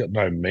it's got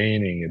no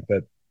meaning,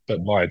 but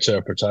my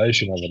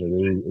interpretation of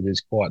it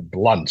is quite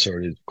blunt,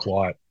 or it is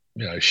quite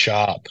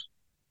sharp.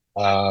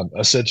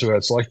 I said to her,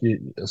 it's like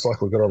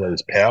we've got all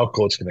these power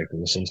cords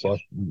connected. So it's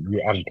like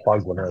you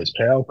unplug one of those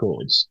power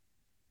cords.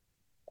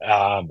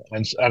 And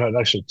it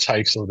actually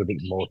takes a little bit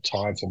more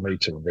time for me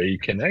to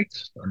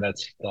reconnect, and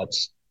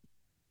that's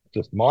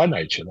just my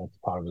nature. That's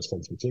part of the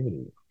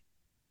sensitivity.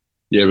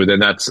 Yeah, but then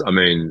that's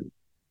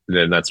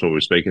what we're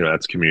speaking about.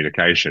 That's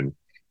communication.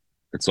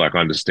 It's like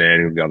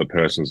understanding the other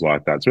person's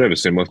like that. It's a bit of a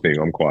similar thing.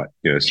 I'm quite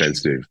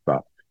sensitive,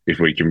 but if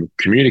we can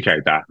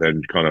communicate that,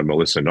 then kind of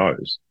Melissa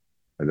knows,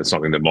 and it's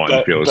something that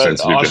might feel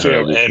sensitive to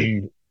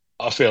her.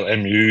 I feel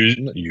M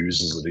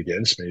uses it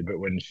against me, but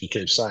when she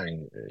keeps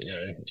saying,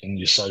 and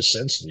you're so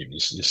sensitive,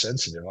 you're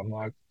sensitive, I'm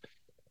like,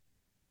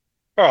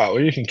 all right, well,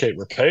 you can keep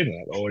repeating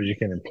it, or you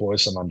can employ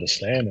some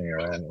understanding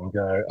around it and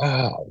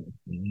go,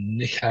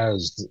 Nick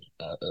has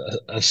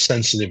a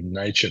sensitive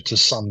nature to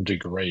some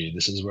degree.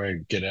 This is where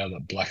you get out of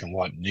that black and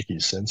white, Nick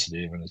is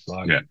sensitive, and it's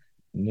like,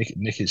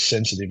 Nick is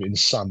sensitive in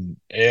some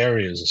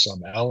areas or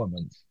some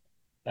elements.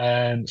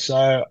 And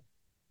so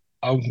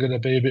I'm going to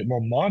be a bit more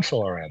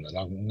mindful around it.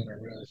 I'm going to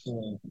really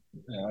sort of,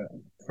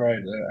 create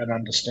an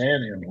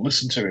understanding and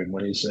listen to him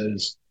when he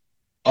says,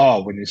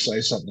 "Oh, when you say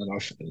something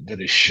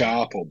that is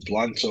sharp or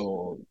blunt,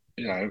 or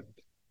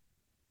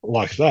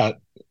like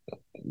that,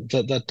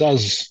 that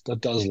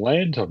does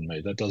land on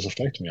me. That does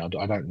affect me. I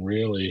don't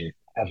really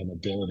have an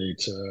ability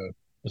to.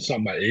 It's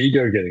not my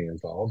ego getting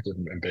involved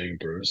and being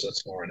bruised.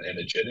 That's more an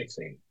energetic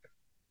thing.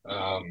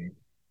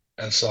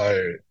 And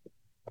so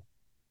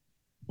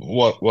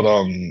what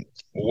I'm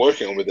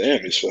working on with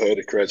them is for her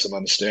to create some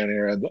understanding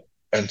around that,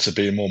 and to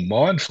be more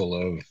mindful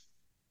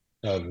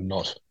of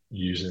not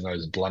using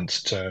those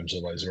blunt terms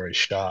or those very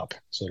sharp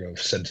sort of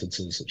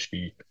sentences that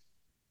she,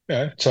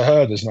 to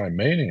her there's no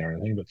meaning or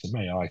anything, but to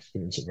me I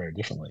experience it very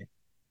differently.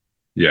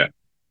 Yeah,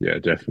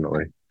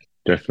 definitely.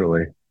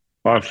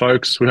 All right,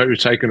 folks, we hope you've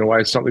taken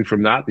away something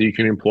from that you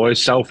can employ: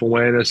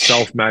 self-awareness,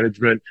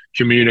 self-management,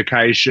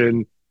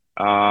 communication,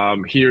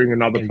 hearing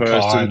another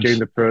person, getting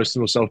the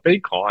personal self.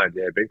 Be kind,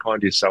 be kind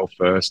to yourself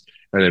first,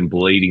 and then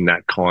bleeding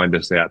that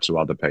kindness out to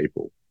other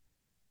people.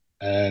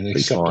 And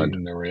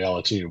accepting the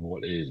reality of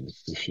what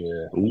is. If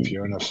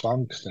you're in a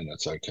funk, then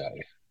that's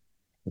okay.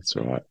 That's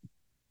all right.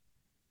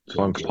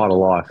 Funk's part of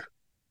life.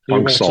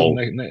 Funk soul.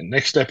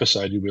 Next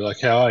episode, you'll be like,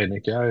 "How are you,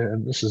 Nico?"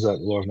 And this is that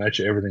law of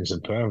nature. Everything's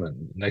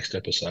impermanent. Next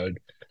episode,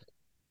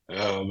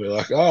 I'll be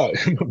like, oh,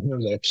 remember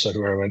the episode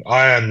where I went,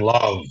 I am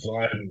love,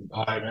 I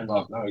am in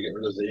love. No, get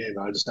rid of the end.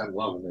 I just am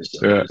love, and there's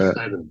Yeah, a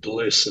state of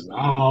bliss, and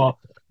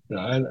you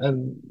know, and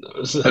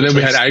then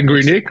we had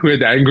Angry Nick. We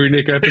had the Angry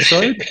Nick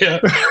episode. Yeah,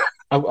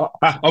 I've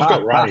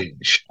got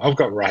range. I've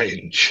got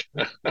range.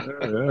 Yeah,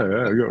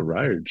 I've got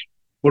range.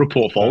 What a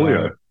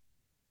portfolio!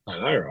 I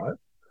know, right?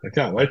 I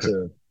can't wait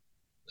to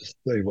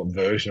see what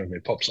version of me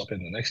pops up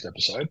in the next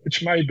episode,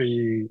 which may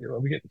be,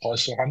 we get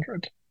close to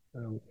 100.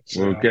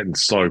 We're getting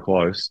so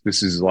close.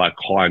 This is like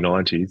high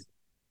 90s.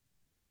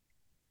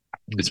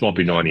 This might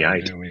be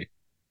 98.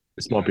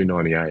 This might be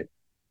 98.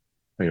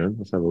 Hang on,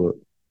 let's have a look.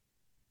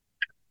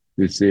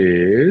 This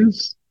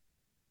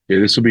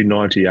will be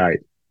 98.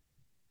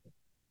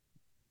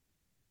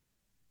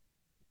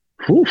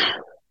 Whew,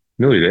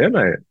 nearly there,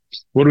 mate.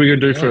 What are we going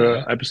to do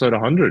for episode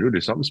 100? We'll do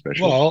something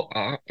special. Well,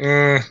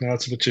 no,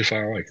 it's a bit too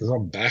far away because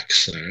I'm back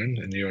soon,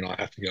 and you and I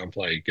have to go and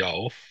play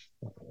golf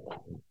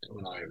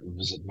when I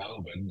visit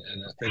Melbourne,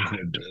 and I think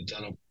we've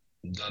done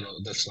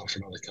that's not for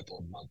another couple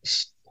of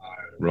months.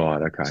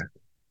 Right, okay.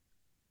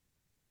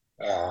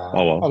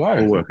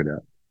 We'll work it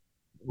out.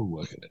 We'll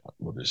work it out.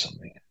 We'll do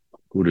something.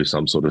 We'll do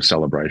some sort of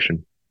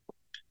celebration.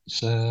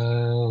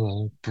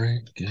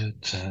 Celebrate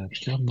good times,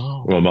 come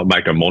on. Well, I might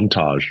make a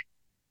montage.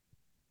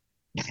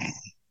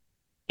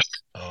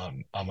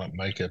 I might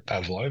make a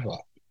pavlova.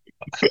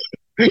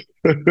 It's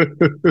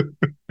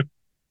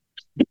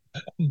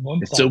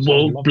a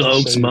woke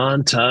blokes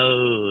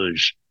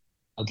montage.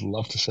 I'd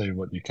love to see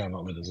what you come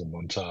up with as a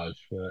montage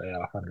for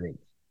our 100th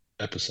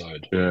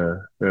episode. Yeah.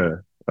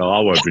 Well, I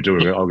won't be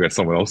doing it. I'll get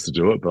someone else to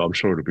do it, but I'm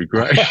sure it'll be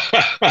great.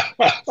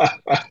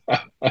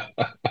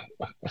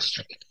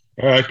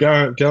 All right,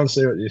 go and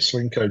see what your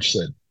swing coach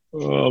said.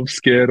 Oh, I'm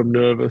scared. I'm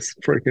nervous.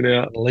 Freaking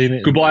out.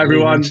 Goodbye,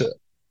 everyone.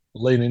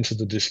 Lean into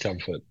the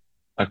discomfort.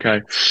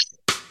 Okay.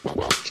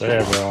 See you,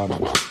 everyone.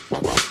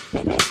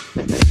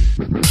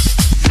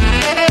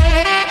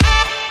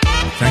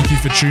 Thank you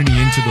for tuning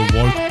in to the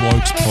Woke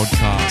Blokes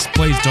podcast.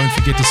 Please don't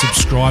forget to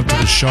subscribe to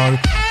the show.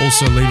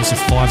 Also leave us a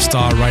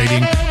 5-star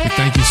rating. We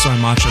thank you so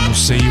much, and we'll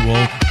see you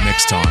all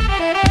next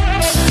time.